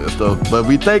about this stuff. But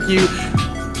we thank you.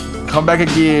 Come back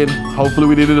again. Hopefully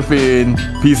we didn't offend.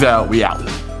 Peace out. We out.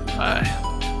 Bye.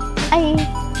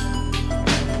 Bye.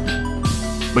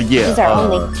 But yeah,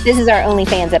 this is our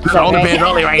OnlyFans episode. OnlyFans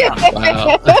only right now.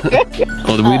 Wow.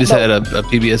 Well, we just had a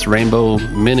PBS Rainbow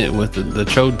Minute with the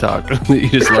chode talk. You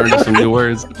just learned some new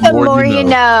words. The more you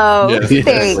know. Yes.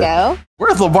 There you go.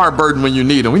 Where's LeVar Burton when you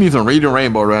need him? We need some reading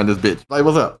rainbow around this bitch. Like,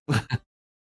 what's up?